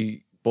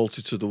TV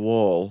bolted to the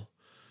wall.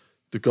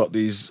 They've got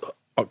these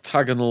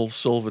octagonal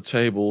silver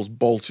tables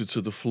bolted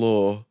to the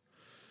floor.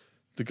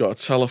 They've got a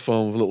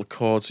telephone with a little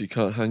cord so you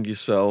can't hang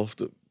yourself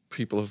that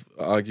people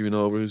are arguing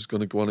over who's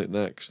going to go on it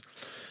next.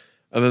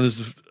 And then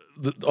there's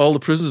all the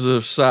prisoners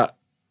are sat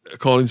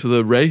according to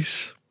their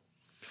race.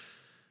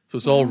 So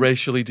it's all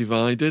racially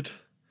divided.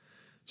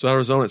 So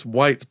Arizona, it's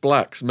whites,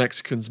 blacks,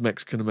 Mexicans,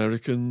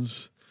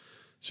 Mexican-Americans.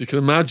 So you can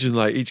imagine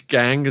like each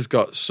gang has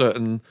got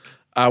certain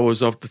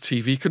hours of the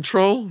TV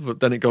control,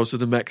 but then it goes to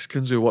the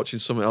Mexicans who are watching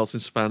something else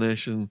in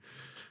Spanish and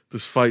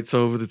there's fights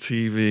over the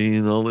TV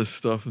and all this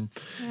stuff. And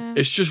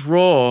it's just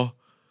raw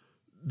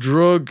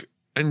drug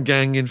and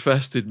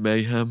gang-infested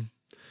mayhem.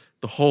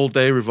 The whole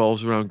day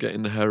revolves around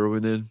getting the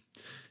heroin in.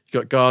 You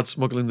got guards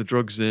smuggling the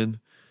drugs in.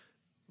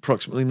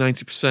 Approximately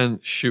 90%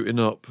 shooting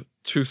up.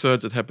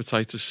 2/3 had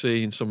hepatitis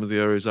C in some of the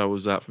areas I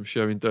was at from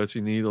sharing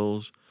dirty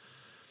needles.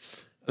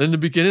 And in the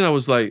beginning, I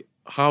was like,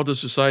 how does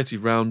society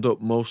round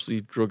up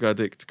mostly drug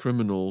addict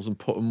criminals and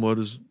put them where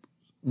there's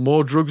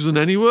more drugs than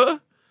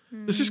anywhere?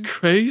 This is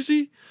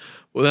crazy.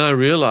 Well, then I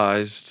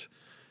realised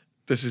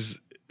the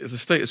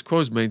status quo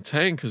is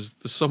maintained because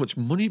there's so much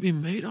money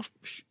being made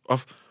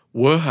off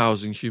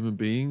warehousing human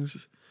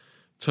beings,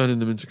 turning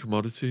them into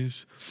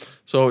commodities.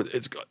 So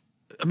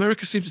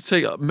America seems to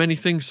take many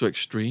things to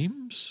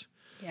extremes.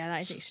 Yeah,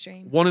 that is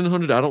extreme. 1 in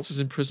 100 adults is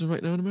in prison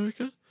right now in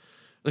America.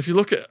 And if you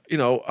look at,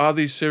 are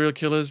these serial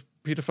killers,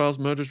 pedophiles,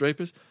 murderers,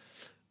 rapists?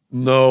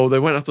 No, they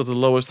went after the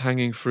lowest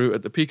hanging fruit.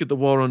 At the peak of the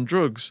war on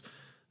drugs,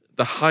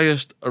 the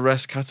highest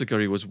arrest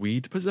category was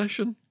weed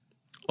possession.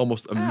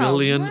 Almost a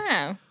million.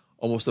 Wow.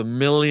 Almost a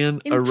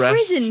million in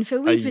arrests. In prison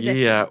for weed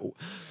possession? Yeah.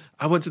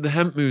 I went to the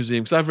Hemp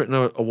Museum, because I've written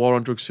a war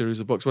on drugs series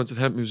of books. I went to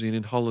the Hemp Museum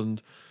in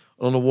Holland.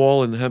 On a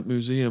wall in the Hemp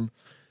Museum,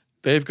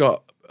 they've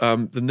got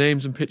the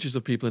names and pictures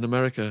of people in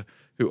America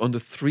who under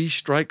 3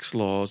 strikes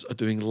laws are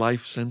doing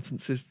life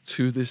sentences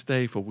to this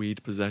day for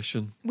weed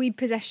possession. Weed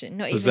possession,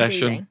 not even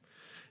dealing.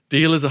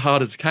 Dealers are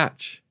harder to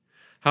catch.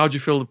 How do you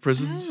fill the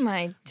prisons? Oh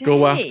my days.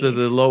 Go after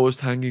the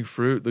lowest hanging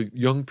fruit, the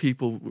young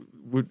people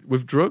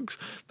with drugs,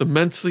 the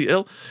mentally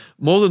ill.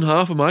 More than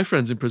half of my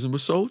friends in prison were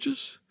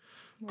soldiers.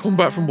 Wow. Come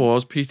back from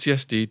wars,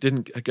 PTSD,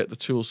 didn't get the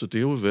tools to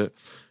deal with it,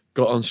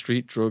 got on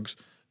street drugs,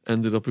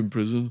 ended up in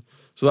prison.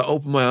 So that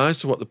opened my eyes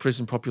to what the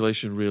prison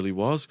population really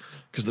was.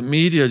 Because the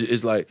media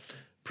is like,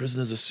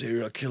 prisoners are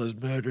serial killers,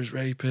 murderers,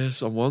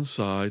 rapists on one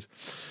side.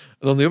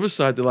 And on the other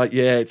side, they're like,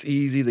 yeah, it's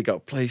easy. They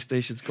got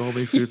PlayStations,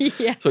 gourmet food.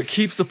 Yeah. So it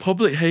keeps the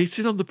public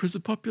hating on the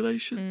prison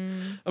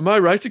population. And my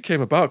writing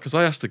came about because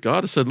I asked the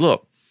guard, I said,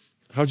 look,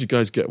 how'd you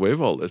guys get away with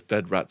all this?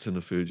 Dead rats in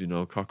the food,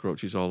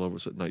 cockroaches all over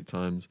us at night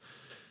times.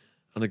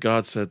 And the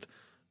guard said,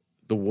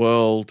 the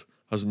world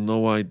has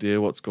no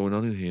idea what's going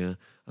on in here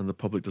and the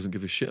public doesn't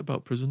give a shit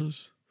about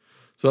prisoners.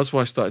 So that's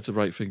why I started to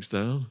write things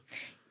down.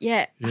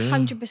 Yeah,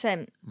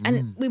 100%.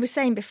 And we were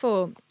saying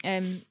before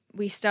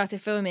we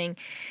started filming,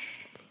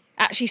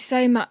 actually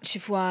so much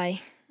of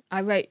why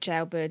I wrote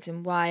Jailbirds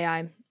and why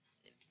I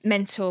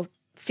mentor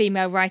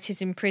female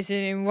writers in prison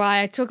and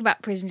why I talk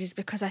about prisons is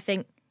because I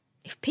think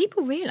if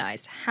people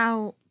realise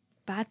how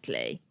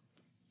badly,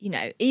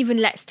 even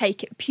let's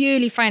take it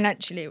purely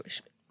financially,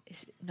 which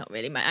is not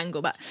really my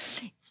angle, but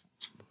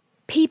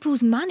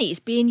people's money is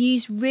being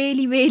used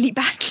really, really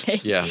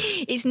badly. Yeah.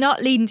 It's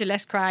not leading to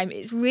less crime.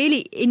 It's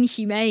really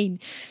inhumane.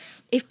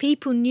 If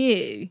people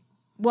knew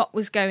what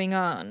was going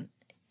on,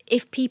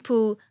 if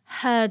people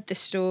heard the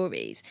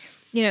stories,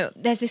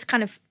 there's this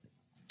kind of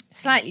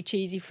slightly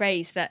cheesy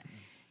phrase that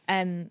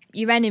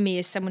your enemy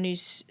is someone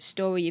whose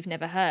story you've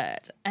never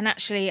heard. And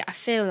actually, I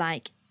feel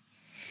like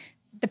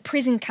the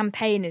prison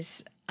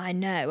campaigners I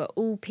know are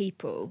all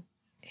people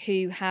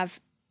who have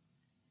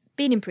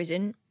been in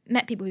prison,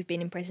 met people who've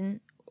been in prison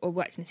or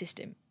worked in the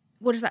system.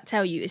 What does that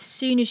tell you? As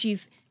soon as you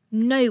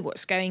know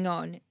what's going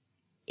on,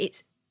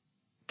 it's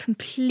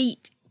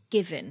complete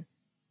given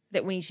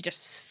that we need to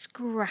just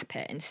scrap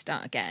it and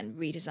start again,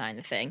 redesign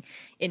the thing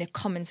in a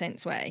common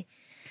sense way.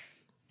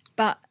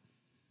 But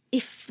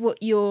if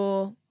what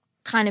you're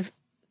kind of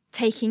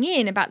taking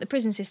in about the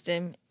prison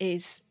system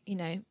is,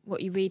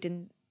 what you read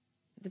in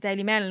the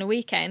Daily Mail on a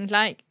weekend,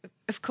 like,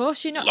 of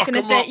course you're not going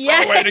to think,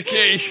 throw away the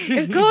key.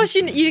 Of course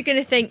you're going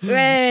to think,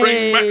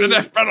 Bring back the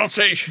death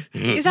penalty.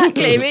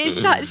 Exactly. I mean,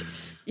 it's such,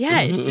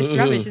 it's just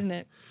rubbish, isn't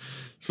it?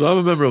 So I'm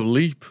a member of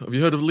LEAP. Have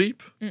you heard of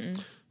LEAP?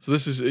 Mm-mm. So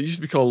it used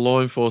to be called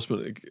Law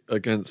Enforcement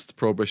Against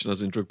Prohibition,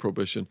 as in drug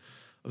prohibition.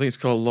 I think it's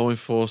called Law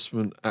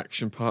Enforcement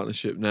Action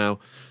Partnership now.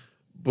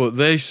 But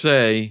they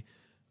say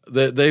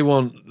that they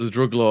want the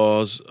drug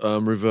laws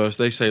reversed.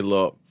 They say,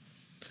 look,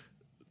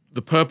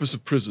 the purpose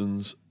of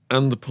prisons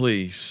and the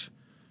police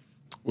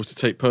was to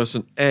take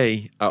person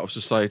A out of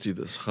society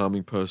that's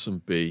harming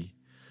person B.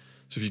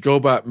 So if you go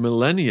back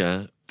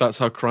millennia, that's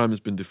how crime has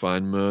been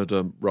defined: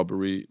 murder,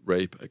 robbery,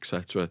 rape,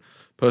 etc.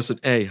 Person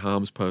A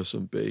harms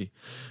person B.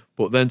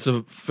 But then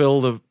to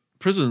fill the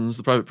prisons,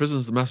 the private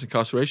prisons, the mass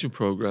incarceration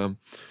program,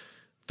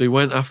 they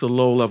went after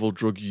low-level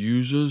drug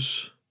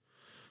users.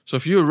 So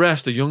if you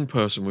arrest a young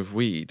person with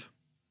weed,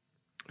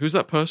 who's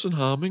that person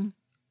harming?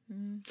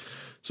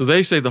 So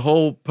they say the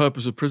whole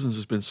purpose of prisons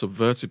has been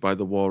subverted by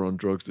the war on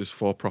drugs, this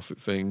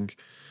for-profit thing.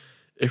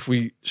 If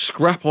we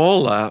scrap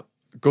all that,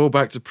 go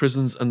back to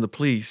prisons and the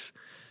police,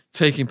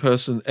 taking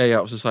person A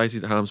out of society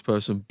that harms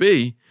person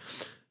B,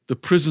 the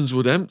prisons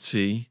would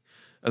empty,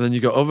 and then you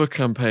got other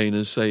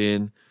campaigners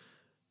saying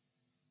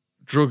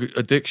drug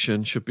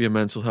addiction should be a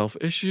mental health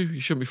issue. You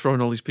shouldn't be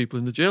throwing all these people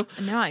in the jail.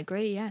 No, I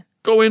agree, yeah.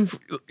 Go in,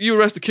 you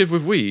arrest a kid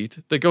with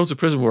weed, they go to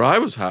prison where I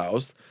was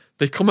housed,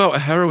 they come out a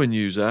heroin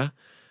user,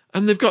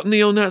 and they've got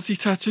neo-Nazi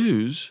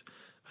tattoos,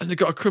 and they've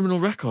got a criminal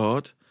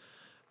record.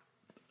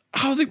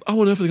 How on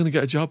earth are they going to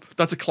get a job?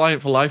 That's a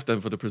client for life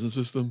then for the prison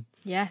system.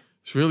 Yeah.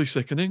 It's really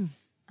sickening.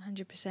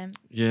 100%.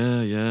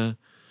 Yeah.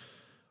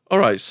 All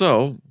right,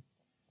 so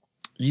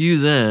you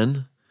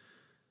then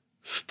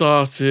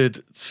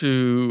started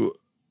to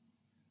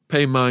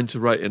pay mind to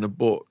writing a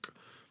book.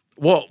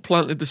 What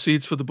planted the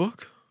seeds for the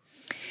book?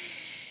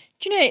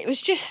 Do you know, it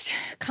was just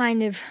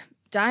kind of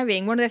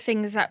diarying. One of the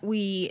things that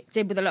we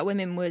did with a lot of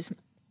women was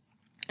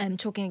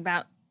talking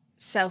about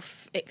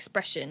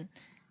self-expression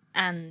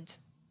and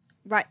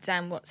write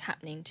down what's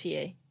happening to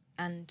you.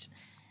 And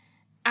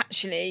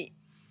actually,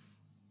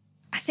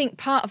 I think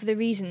part of the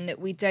reason that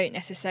we don't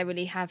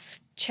necessarily have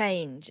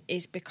change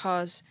is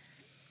because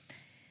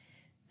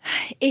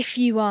if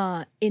you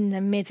are in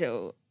the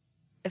middle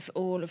of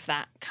all of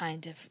that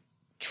kind of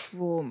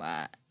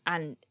trauma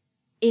and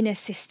in a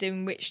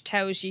system which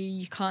tells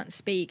you can't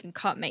speak and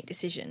can't make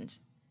decisions,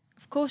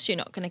 of course you're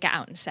not going to get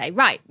out and say,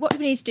 right, what do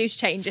we need to do to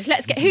change this?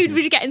 Who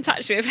would you get in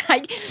touch with?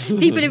 Like,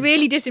 people are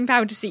really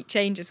disempowered to seek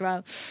change as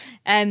well.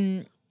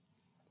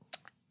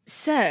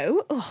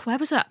 So, where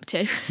was I up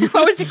to?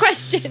 What was the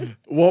question?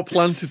 What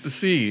planted the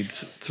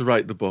seeds to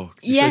write the book?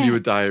 You said you were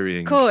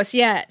diarying. Of course,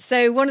 yeah.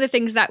 So one of the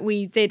things that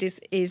we did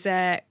is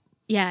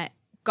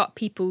got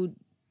people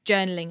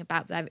journaling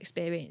about their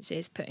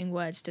experiences, putting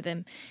words to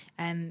them,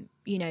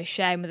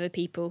 sharing with other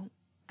people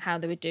how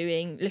they were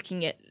doing,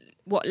 looking at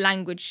what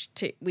language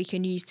we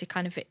can use to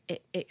kind of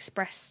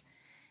express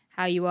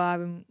how you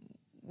are and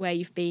where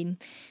you've been.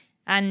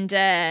 And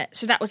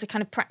so that was a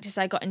kind of practice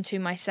I got into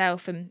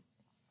myself, and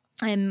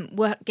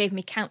work gave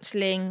me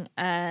counselling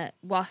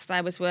whilst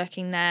I was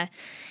working there.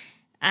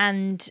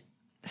 And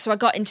so I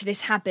got into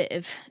this habit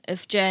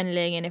of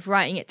journaling and of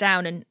writing it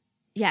down. And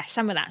yeah,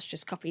 some of that's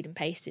just copied and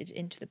pasted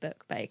into the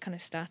book, but it kind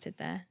of started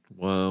there.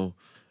 Wow.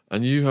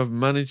 And you have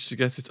managed to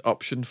get it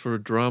optioned for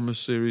a drama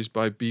series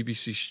by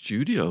BBC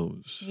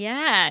Studios.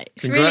 Yeah,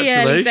 it's really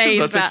early days.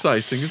 That's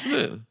exciting, isn't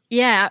it?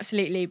 Yeah,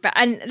 absolutely.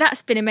 And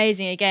that's been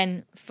amazing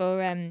again for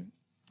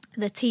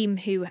the team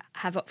who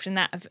have optioned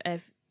that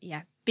of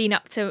been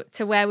up to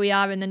where we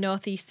are in the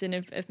northeast and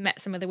have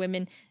met some of the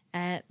women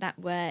that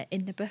were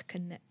in the book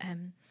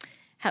and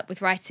helped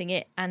with writing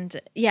it. And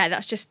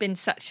that's just been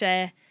such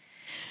an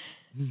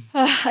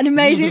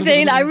amazing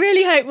thing that I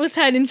really hope will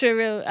turn into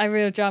a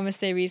real drama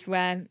series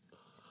where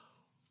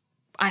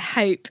I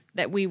hope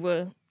that we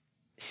will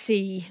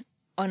see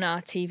on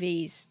our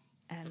TVs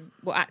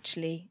what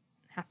actually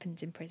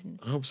happens in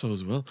prisons. I hope so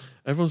as well.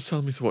 Everyone's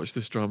telling me to watch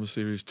this drama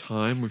series,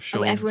 Time, with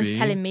Sean Everyone's Bean.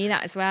 telling me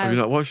that as well. Have you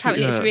not watched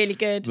Apparently it yet? it's really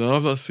good. No,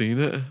 I've not seen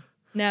it.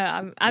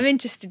 No, I'm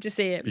interested to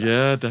see it. But...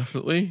 Yeah,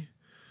 definitely.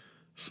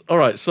 All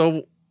right,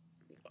 so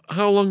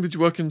how long did you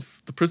work in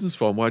the prisons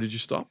for, and why did you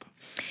stop?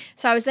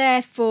 So I was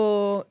there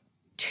for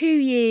 2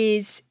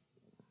 years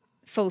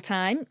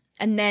full-time,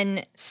 and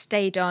then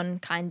stayed on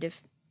kind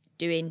of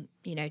doing,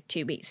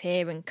 2 weeks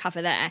here and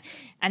cover there.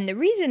 And the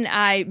reason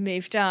I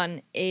moved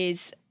on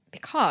is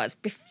because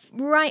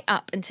right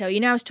up until,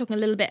 I was talking a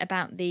little bit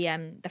about the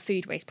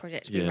food waste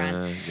project we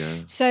ran. Yeah.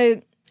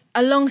 So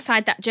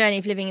alongside that journey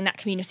of living in that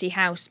community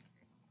house,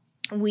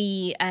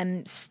 we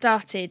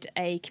started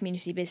a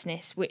community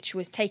business which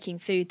was taking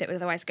food that would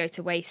otherwise go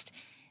to waste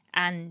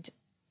and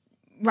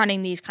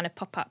running these kind of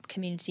pop-up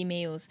community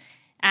meals.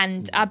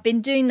 And I've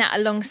been doing that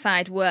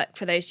alongside work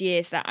for those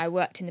years that I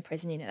worked in the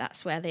prison.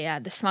 That's where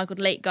the smuggled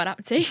lake got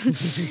up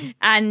to.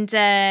 And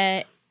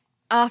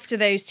after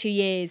those 2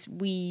 years,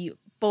 we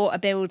bought a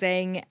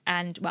building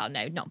and, well,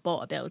 no, not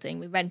bought a building.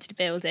 We rented a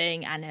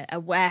building and a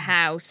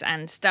warehouse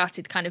and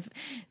started kind of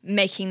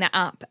making that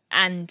up.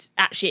 And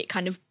actually it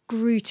kind of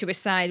grew to a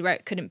side where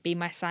it couldn't be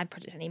my side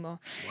project anymore.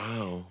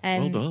 Wow.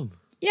 Well done.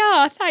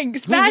 Yeah,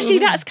 thanks. But actually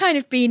that's kind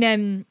of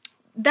been,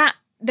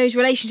 those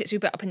relationships we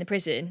built up in the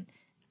prison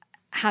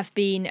have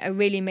been a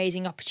really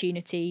amazing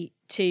opportunity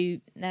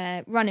to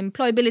run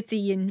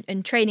employability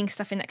and training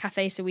stuff in that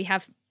cafe. So we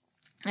have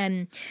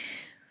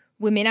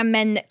women and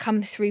men that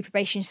come through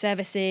probation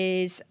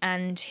services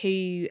and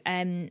who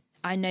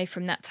I know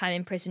from that time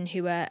in prison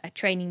who are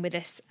training with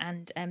us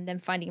and then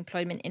finding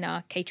employment in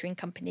our catering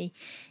company,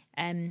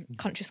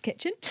 Conscious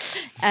Kitchen.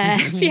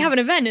 If you have an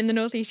event in the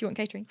Northeast, you want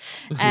catering.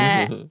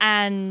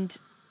 And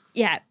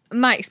yeah,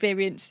 my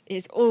experience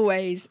is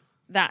always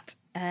that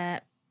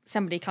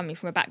somebody coming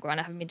from a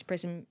background, having been to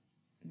prison,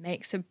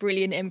 makes a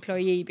brilliant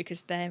employee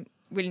because they're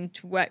willing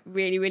to work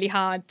really, really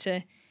hard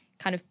to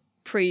kind of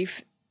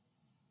prove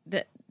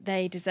that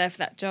they deserve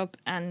that job.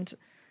 And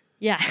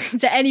yeah,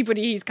 to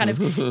anybody who's kind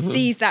of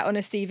sees that on a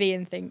CV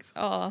and thinks,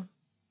 oh,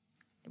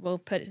 we'll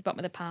put it at the bottom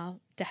of the pile,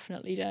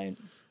 definitely don't.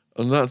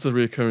 And that's a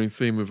recurring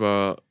theme with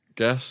our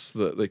guests,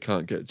 that they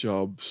can't get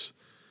jobs.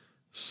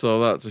 So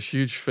that's a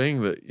huge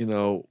thing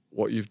that,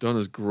 what you've done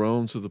has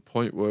grown to the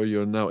point where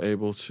you're now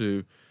able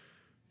to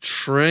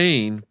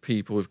train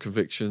people with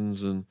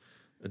convictions and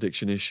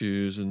addiction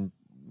issues and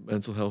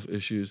mental health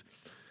issues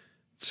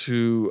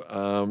to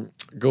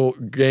go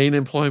gain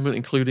employment,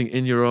 including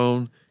in your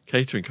own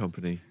catering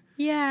company.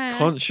 Yeah.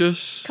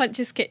 Conscious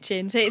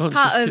Kitchen. So it's Conscious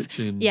part of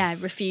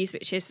Kitchens. Refuse,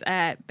 which is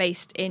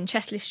based in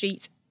Chester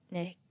Street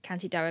near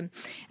County Durham.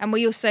 And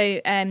we also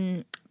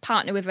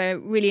partner with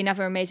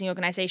another amazing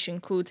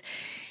organisation called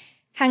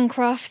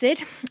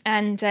Handcrafted,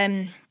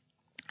 and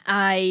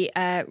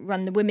I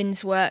run the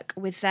women's work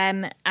with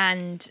them.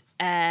 And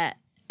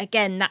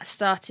again, that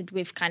started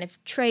with kind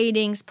of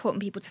training,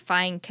 supporting people to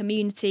find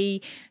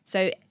community.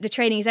 So the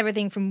training is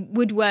everything from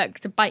woodwork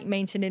to bike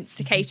maintenance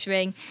to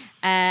catering.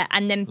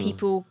 And then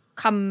people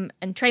come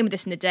and train with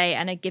us in the day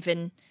and are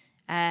given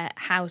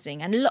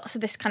housing. And lots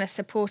of this kind of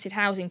supported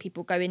housing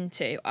people go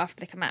into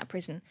after they come out of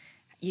prison.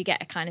 You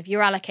get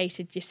you're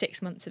allocated your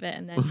 6 months of it,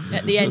 and then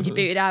at the end you're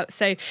booted out.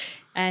 So,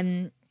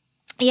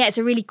 it's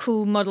a really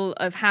cool model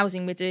of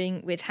housing we're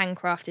doing with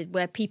Handcrafted,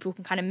 where people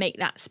can kind of make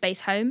that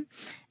space home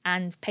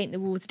and paint the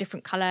walls a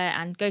different colour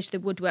and go to the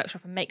wood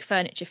workshop and make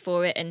furniture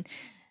for it. And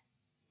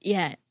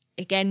yeah,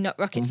 again, not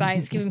rocket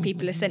science, giving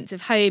people a sense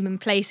of home and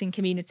place and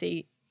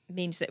community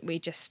means that we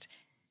just,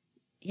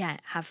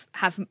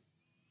 have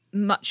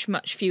much,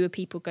 much fewer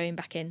people going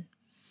back in.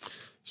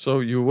 So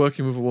you were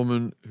working with a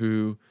woman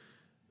who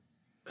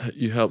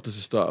you helped her to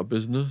start a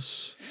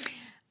business.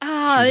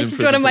 This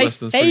is one of my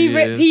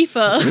favourite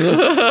people.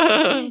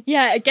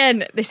 Yeah,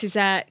 again, this is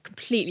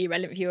completely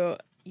irrelevant if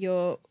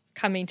you're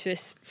coming to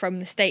us from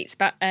the States.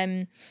 But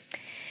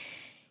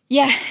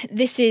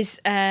this is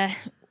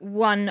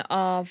one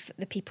of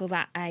the people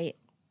that I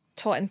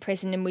taught in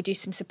prison, and we do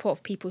some support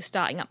for people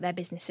starting up their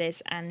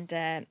businesses.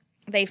 And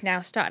they've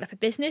now started up a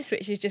business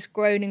which has just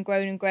grown and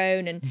grown and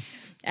grown,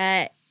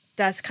 and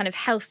does kind of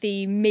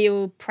healthy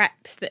meal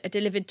preps that are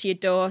delivered to your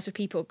door, so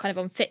people kind of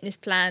on fitness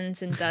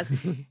plans, and does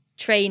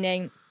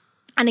training.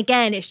 And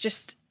again, it's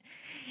just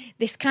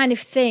this kind of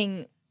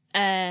thing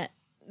that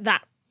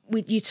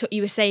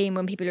you were saying,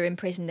 when people are in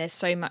prison, there's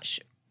so much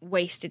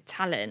wasted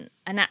talent.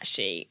 And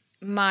actually,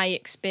 my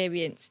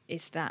experience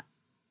is that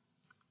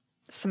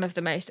some of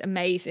the most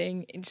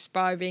amazing,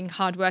 inspiring,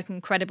 hardworking,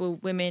 incredible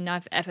women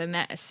I've ever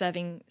met are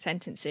serving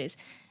sentences.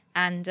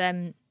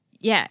 And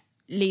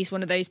Lee's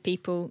one of those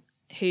people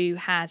who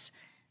has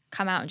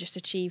come out and just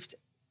achieved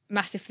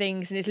massive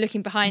things and is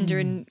looking behind her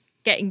and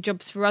getting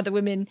jobs for other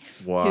women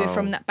who are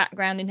from that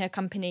background in her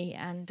company.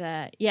 And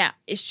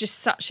it's just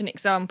such an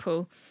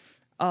example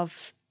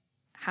of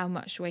how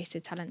much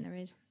wasted talent there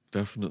is.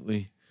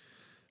 Definitely.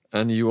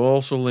 And you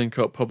also link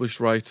up published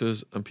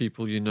writers and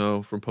people you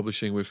know from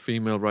publishing with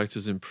female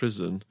writers in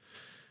prison,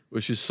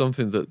 which is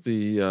something that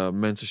the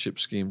mentorship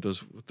scheme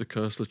does with the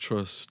Kersler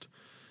Trust.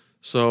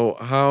 So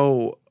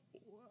how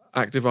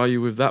active are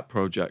you with that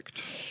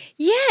project?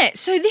 Yeah,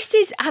 so this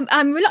is,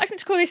 I'm reluctant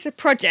to call this a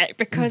project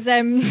because,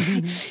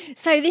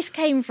 so this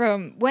came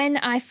from when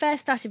I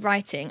first started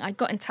writing, I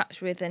got in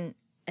touch with an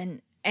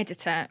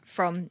editor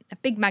from a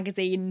big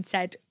magazine and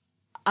said,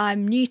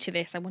 I'm new to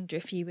this, I wonder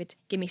if you would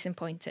give me some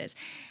pointers.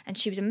 And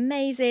she was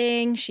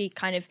amazing, she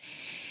kind of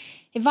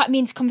invited me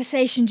into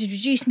conversations,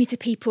 introduced me to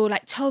people,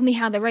 like told me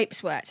how the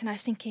ropes worked. And I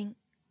was thinking,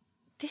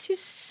 this is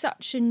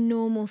such a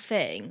normal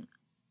thing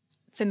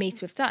for me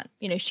to have done.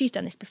 You know, she's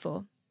done this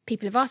before.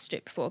 People have asked to do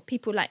it before.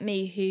 People like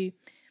me who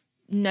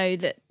know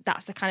that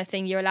that's the kind of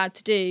thing you're allowed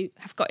to do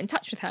have got in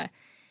touch with her.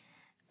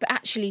 But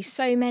actually,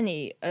 so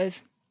many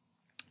of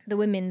the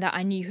women that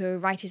I knew who were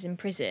writers in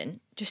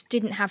prison just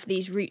didn't have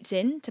these routes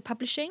into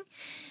publishing.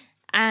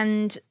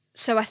 And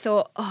so I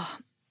thought,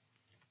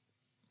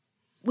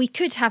 we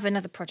could have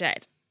another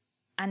project,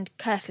 and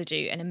Cursor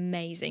do an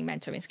amazing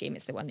mentoring scheme.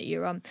 It's the one that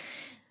you're on.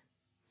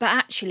 But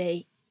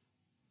actually,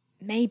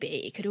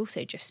 maybe it could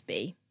also just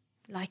be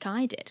like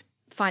I did,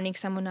 finding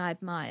someone I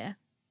admire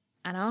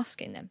and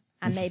asking them.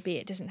 And maybe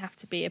it doesn't have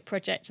to be a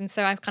project. And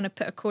so I've kind of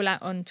put a call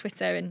out on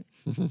Twitter and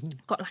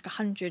got like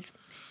 100.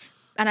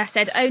 And I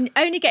said,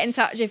 only get in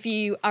touch if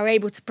you are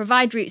able to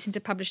provide routes into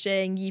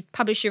publishing, you've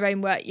published your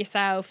own work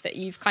yourself, that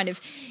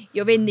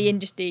you're in the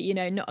industry, you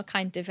know, not a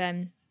kind of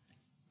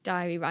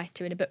diary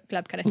writer in a book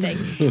club kind of thing.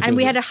 And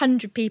we had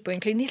 100 people,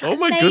 including these like,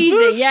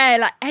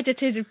 amazing, like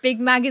editors of big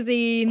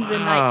magazines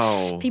and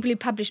like people who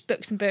published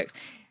books and books,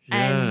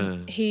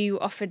 who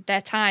offered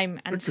their time.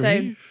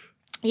 And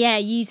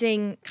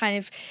using kind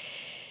of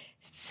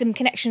some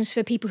connections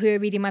for people who are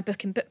reading my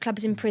book in book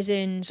clubs in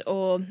prisons,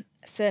 or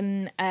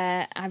some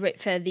I wrote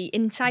for the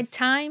Inside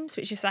Times,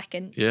 which is like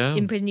an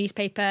in-prison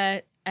newspaper,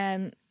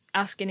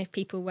 asking if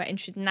people were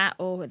interested in that,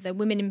 or the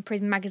Women in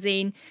Prison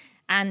magazine.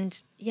 And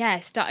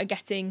started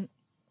getting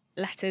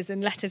letters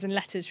and letters and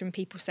letters from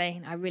people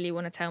saying, I really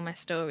want to tell my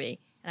story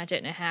and I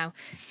don't know how.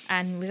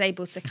 And was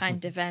able to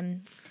kind of,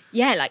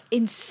 like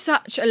in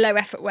such a low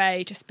effort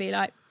way, just be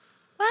like,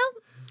 well,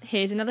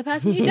 here's another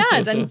person who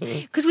does. And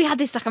because we had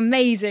this like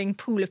amazing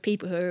pool of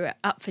people who were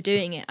up for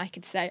doing it, I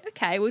could say,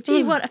 okay, well, do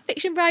you want a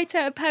fiction writer,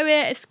 a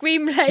poet, a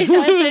screenplay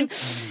person?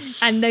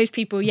 And those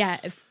people,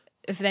 have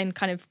then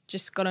kind of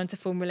just gone on to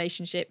form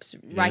relationships,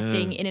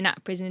 writing in and out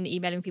of prison and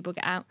emailing people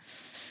get out.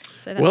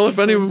 So well, if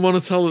anyone want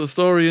to tell the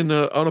story on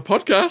a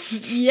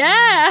podcast,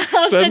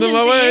 I'll send them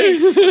my way.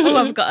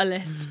 I've got a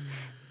list.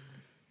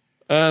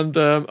 And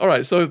all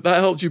right, so that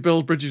helped you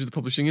build bridges to the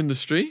publishing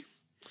industry,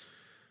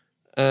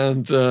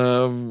 and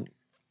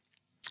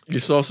you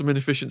saw some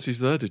inefficiencies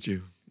there, did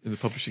you, in the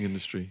publishing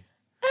industry?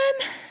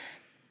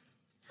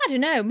 I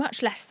don't know,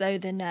 much less so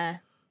than the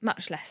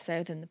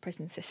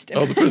prison system.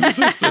 Oh, the prison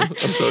system. I'm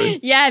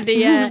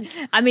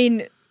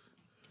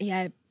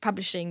sorry.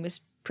 Publishing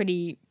was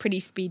pretty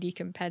speedy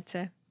compared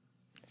to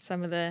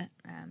some of the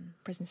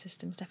prison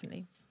systems,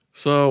 definitely.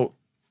 So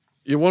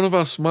you're one of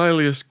our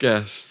smiliest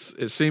guests.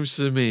 It seems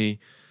to me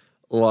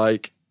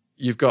like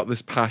you've got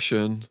this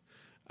passion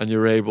and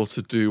you're able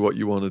to do what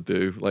you want to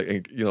do.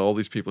 Like, you know, all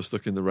these people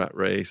stuck in the rat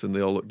race and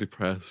they all look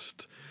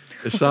depressed.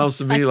 It sounds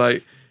to me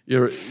like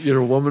you're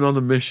a woman on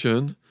a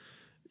mission.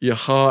 Your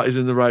heart is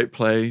in the right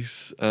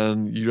place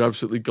and you're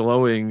absolutely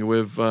glowing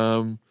with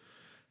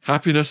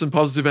happiness and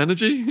positive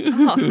energy.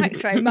 Oh,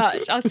 thanks very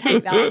much. I'll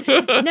take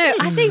that. No,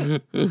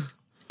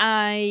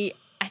 I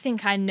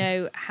think I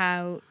know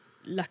how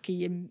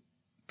lucky and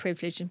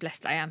privileged and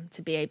blessed I am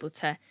to be able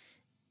to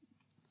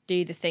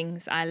do the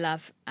things I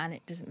love, and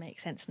it doesn't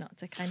make sense not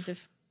to kind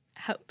of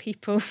help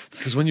people.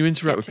 Because when you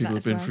interact with people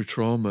who've been through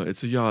trauma,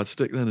 it's a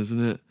yardstick then,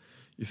 isn't it?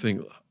 You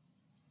think,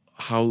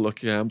 how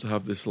lucky I am to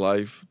have this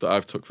life that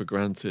I've took for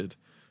granted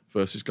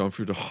versus gone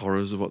through the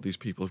horrors of what these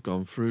people have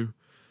gone through.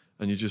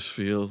 And you just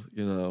feel,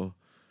 you know,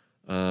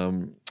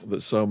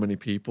 that so many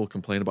people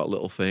complain about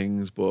little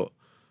things, but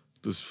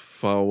there's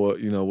far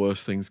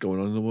worse things going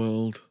on in the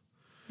world.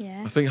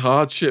 Yeah. I think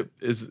hardship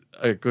is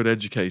a good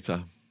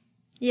educator.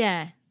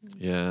 Yeah.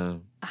 Yeah.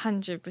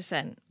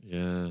 100%.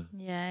 Yeah.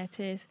 Yeah, it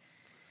is.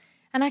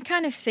 And I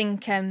kind of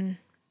think, I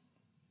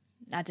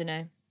don't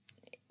know,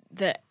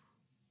 that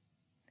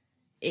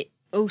it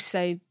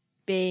also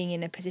being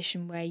in a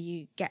position where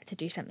you get to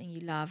do something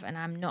you love, and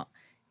I'm not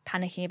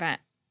panicking about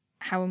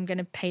how I'm going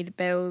to pay the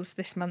bills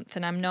this month,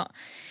 and I'm not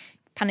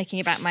panicking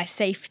about my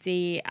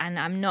safety, and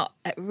I'm not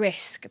at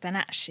risk, then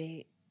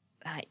actually,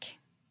 like,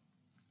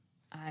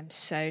 I'm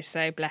so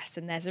blessed,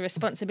 and there's a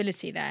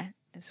responsibility there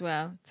as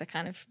well to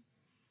kind of,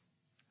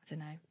 I don't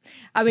know.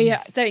 I mean,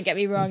 don't get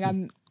me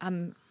wrong,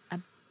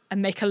 I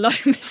make a lot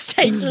of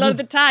mistakes a lot of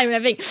the time, and I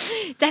think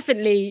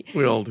definitely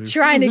we all do.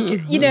 Trying to,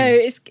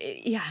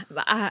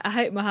 I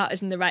hope my heart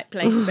is in the right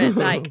place, but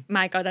like,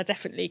 my God, I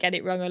definitely get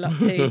it wrong a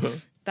lot too.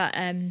 But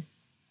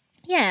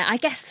I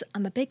guess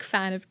I'm a big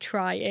fan of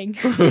trying.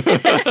 Having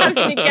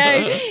a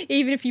go,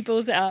 even if he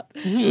balls it up.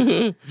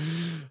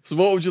 So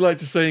what would you like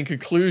to say in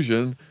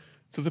conclusion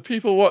to the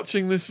people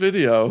watching this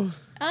video?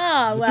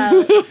 Ah,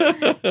 well,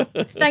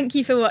 thank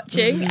you for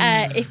watching.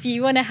 If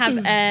you want to have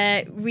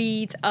a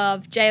read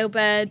of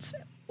Jailbirds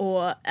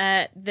or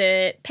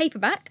the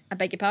paperback, I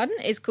beg your pardon,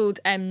 is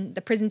called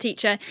The Prison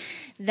Teacher,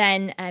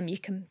 then you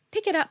can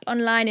pick it up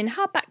online in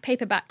hardback,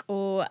 paperback,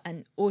 or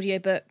an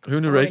audiobook.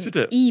 Who narrated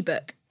it?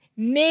 Ebook.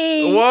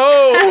 Me.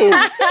 Whoa!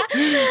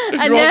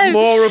 If you want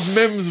more of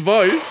Mim's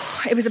voice.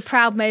 It was a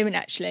proud moment,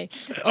 actually.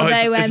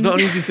 Although, it's not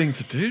an easy thing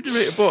to do,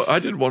 narrate a book. I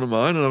did one of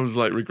mine and I was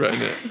like regretting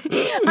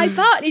it. I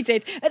partly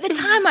did. At the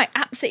time, I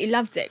absolutely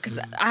loved it because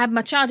I had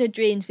my childhood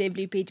dream to be a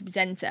Blue Peter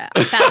presenter.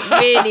 I felt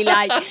really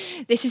like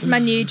this is my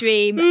new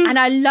dream, and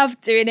I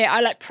loved doing it. I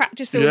like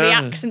practiced all the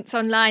accents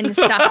online and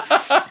stuff.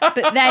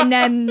 But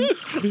then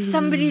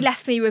somebody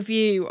left me a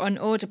review on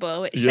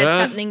Audible which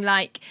said something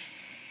like,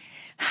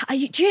 Are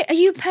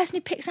you a person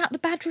who picks out the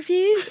bad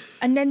reviews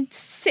and then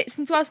sits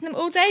and dwells on them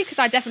all day? Because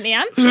I definitely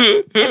am.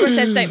 Everyone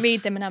says don't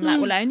read them, and I'm like,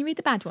 well, I only read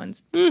the bad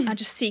ones. I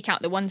just seek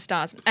out the 1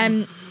 stars.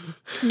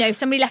 No,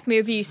 somebody left me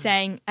a review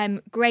saying,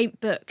 great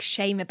book,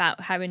 shame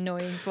about her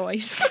annoying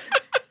voice.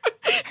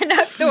 And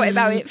I've thought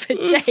about it for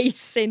days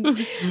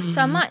since.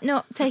 So I might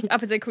not take it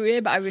up as a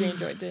career, but I really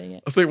enjoyed doing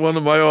it. I think one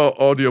of my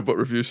audiobook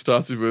reviews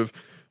started with,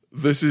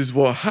 this is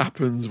what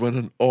happens when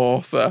an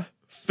author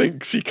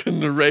thinks he can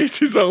narrate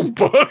his own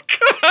book.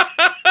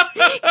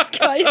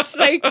 God, it's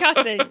so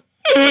cutting.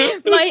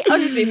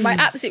 Honestly, my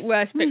absolute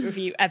worst book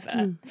review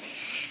ever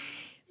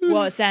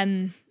was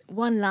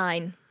one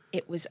line,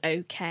 it was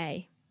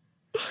okay.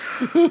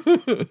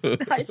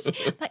 Like,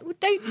 well,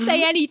 don't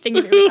say anything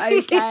if it was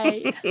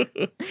okay.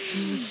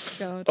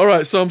 God. All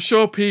right, so I'm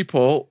sure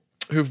people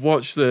who've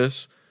watched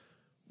this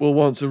will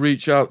want to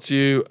reach out to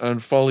you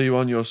and follow you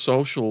on your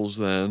socials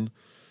then.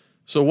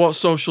 So what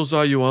socials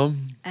are you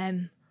on?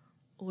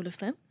 All of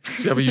them.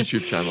 Do you have a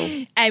YouTube channel?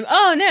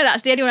 Oh no,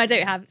 that's the only one I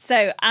don't have.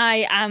 So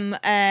I am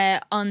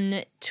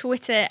on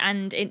Twitter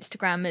and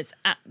Instagram as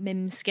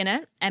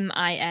 @MimSkinner,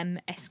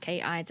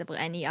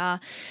 MimSkinner.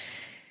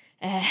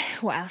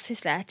 What else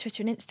is there?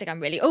 Twitter and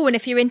Instagram, really. Oh, and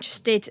if you're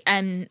interested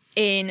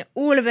in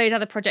all of those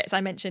other projects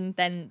I mentioned,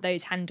 then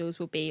those handles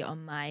will be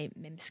on my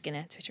Mim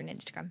Skinner Twitter and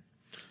Instagram.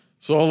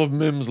 So all of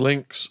Mim's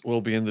links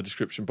will be in the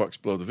description box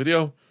below the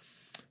video.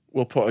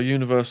 We'll put a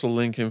universal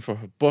link in for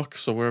her book,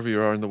 so wherever you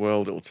are in the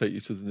world, it'll take you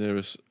to the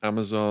nearest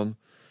Amazon.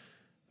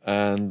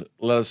 And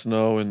let us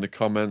know in the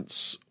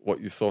comments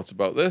what you thought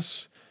about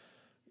this.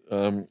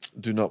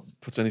 Do not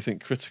put anything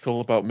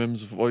critical about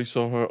Mim's voice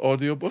or her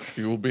audiobook.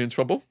 You will be in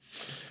trouble.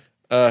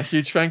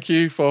 Huge thank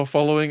you for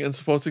following and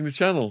supporting the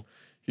channel.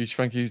 Huge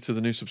thank you to the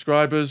new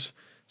subscribers.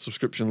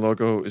 Subscription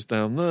logo is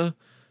down there.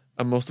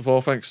 And most of all,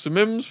 thanks to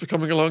Mims for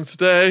coming along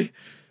today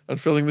and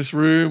filling this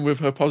room with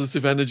her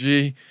positive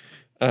energy.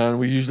 And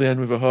we usually end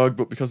with a hug,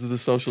 but because of the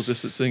social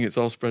distancing, it's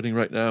all spreading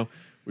right now.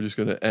 We're just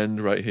going to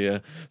end right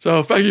here.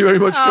 So thank you very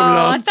much for coming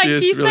on. Thank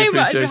Cheers. you Really so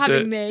much for appreciate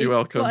having it. me. You're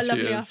welcome. What a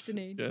lovely Cheers.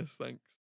 afternoon. Yes, thanks.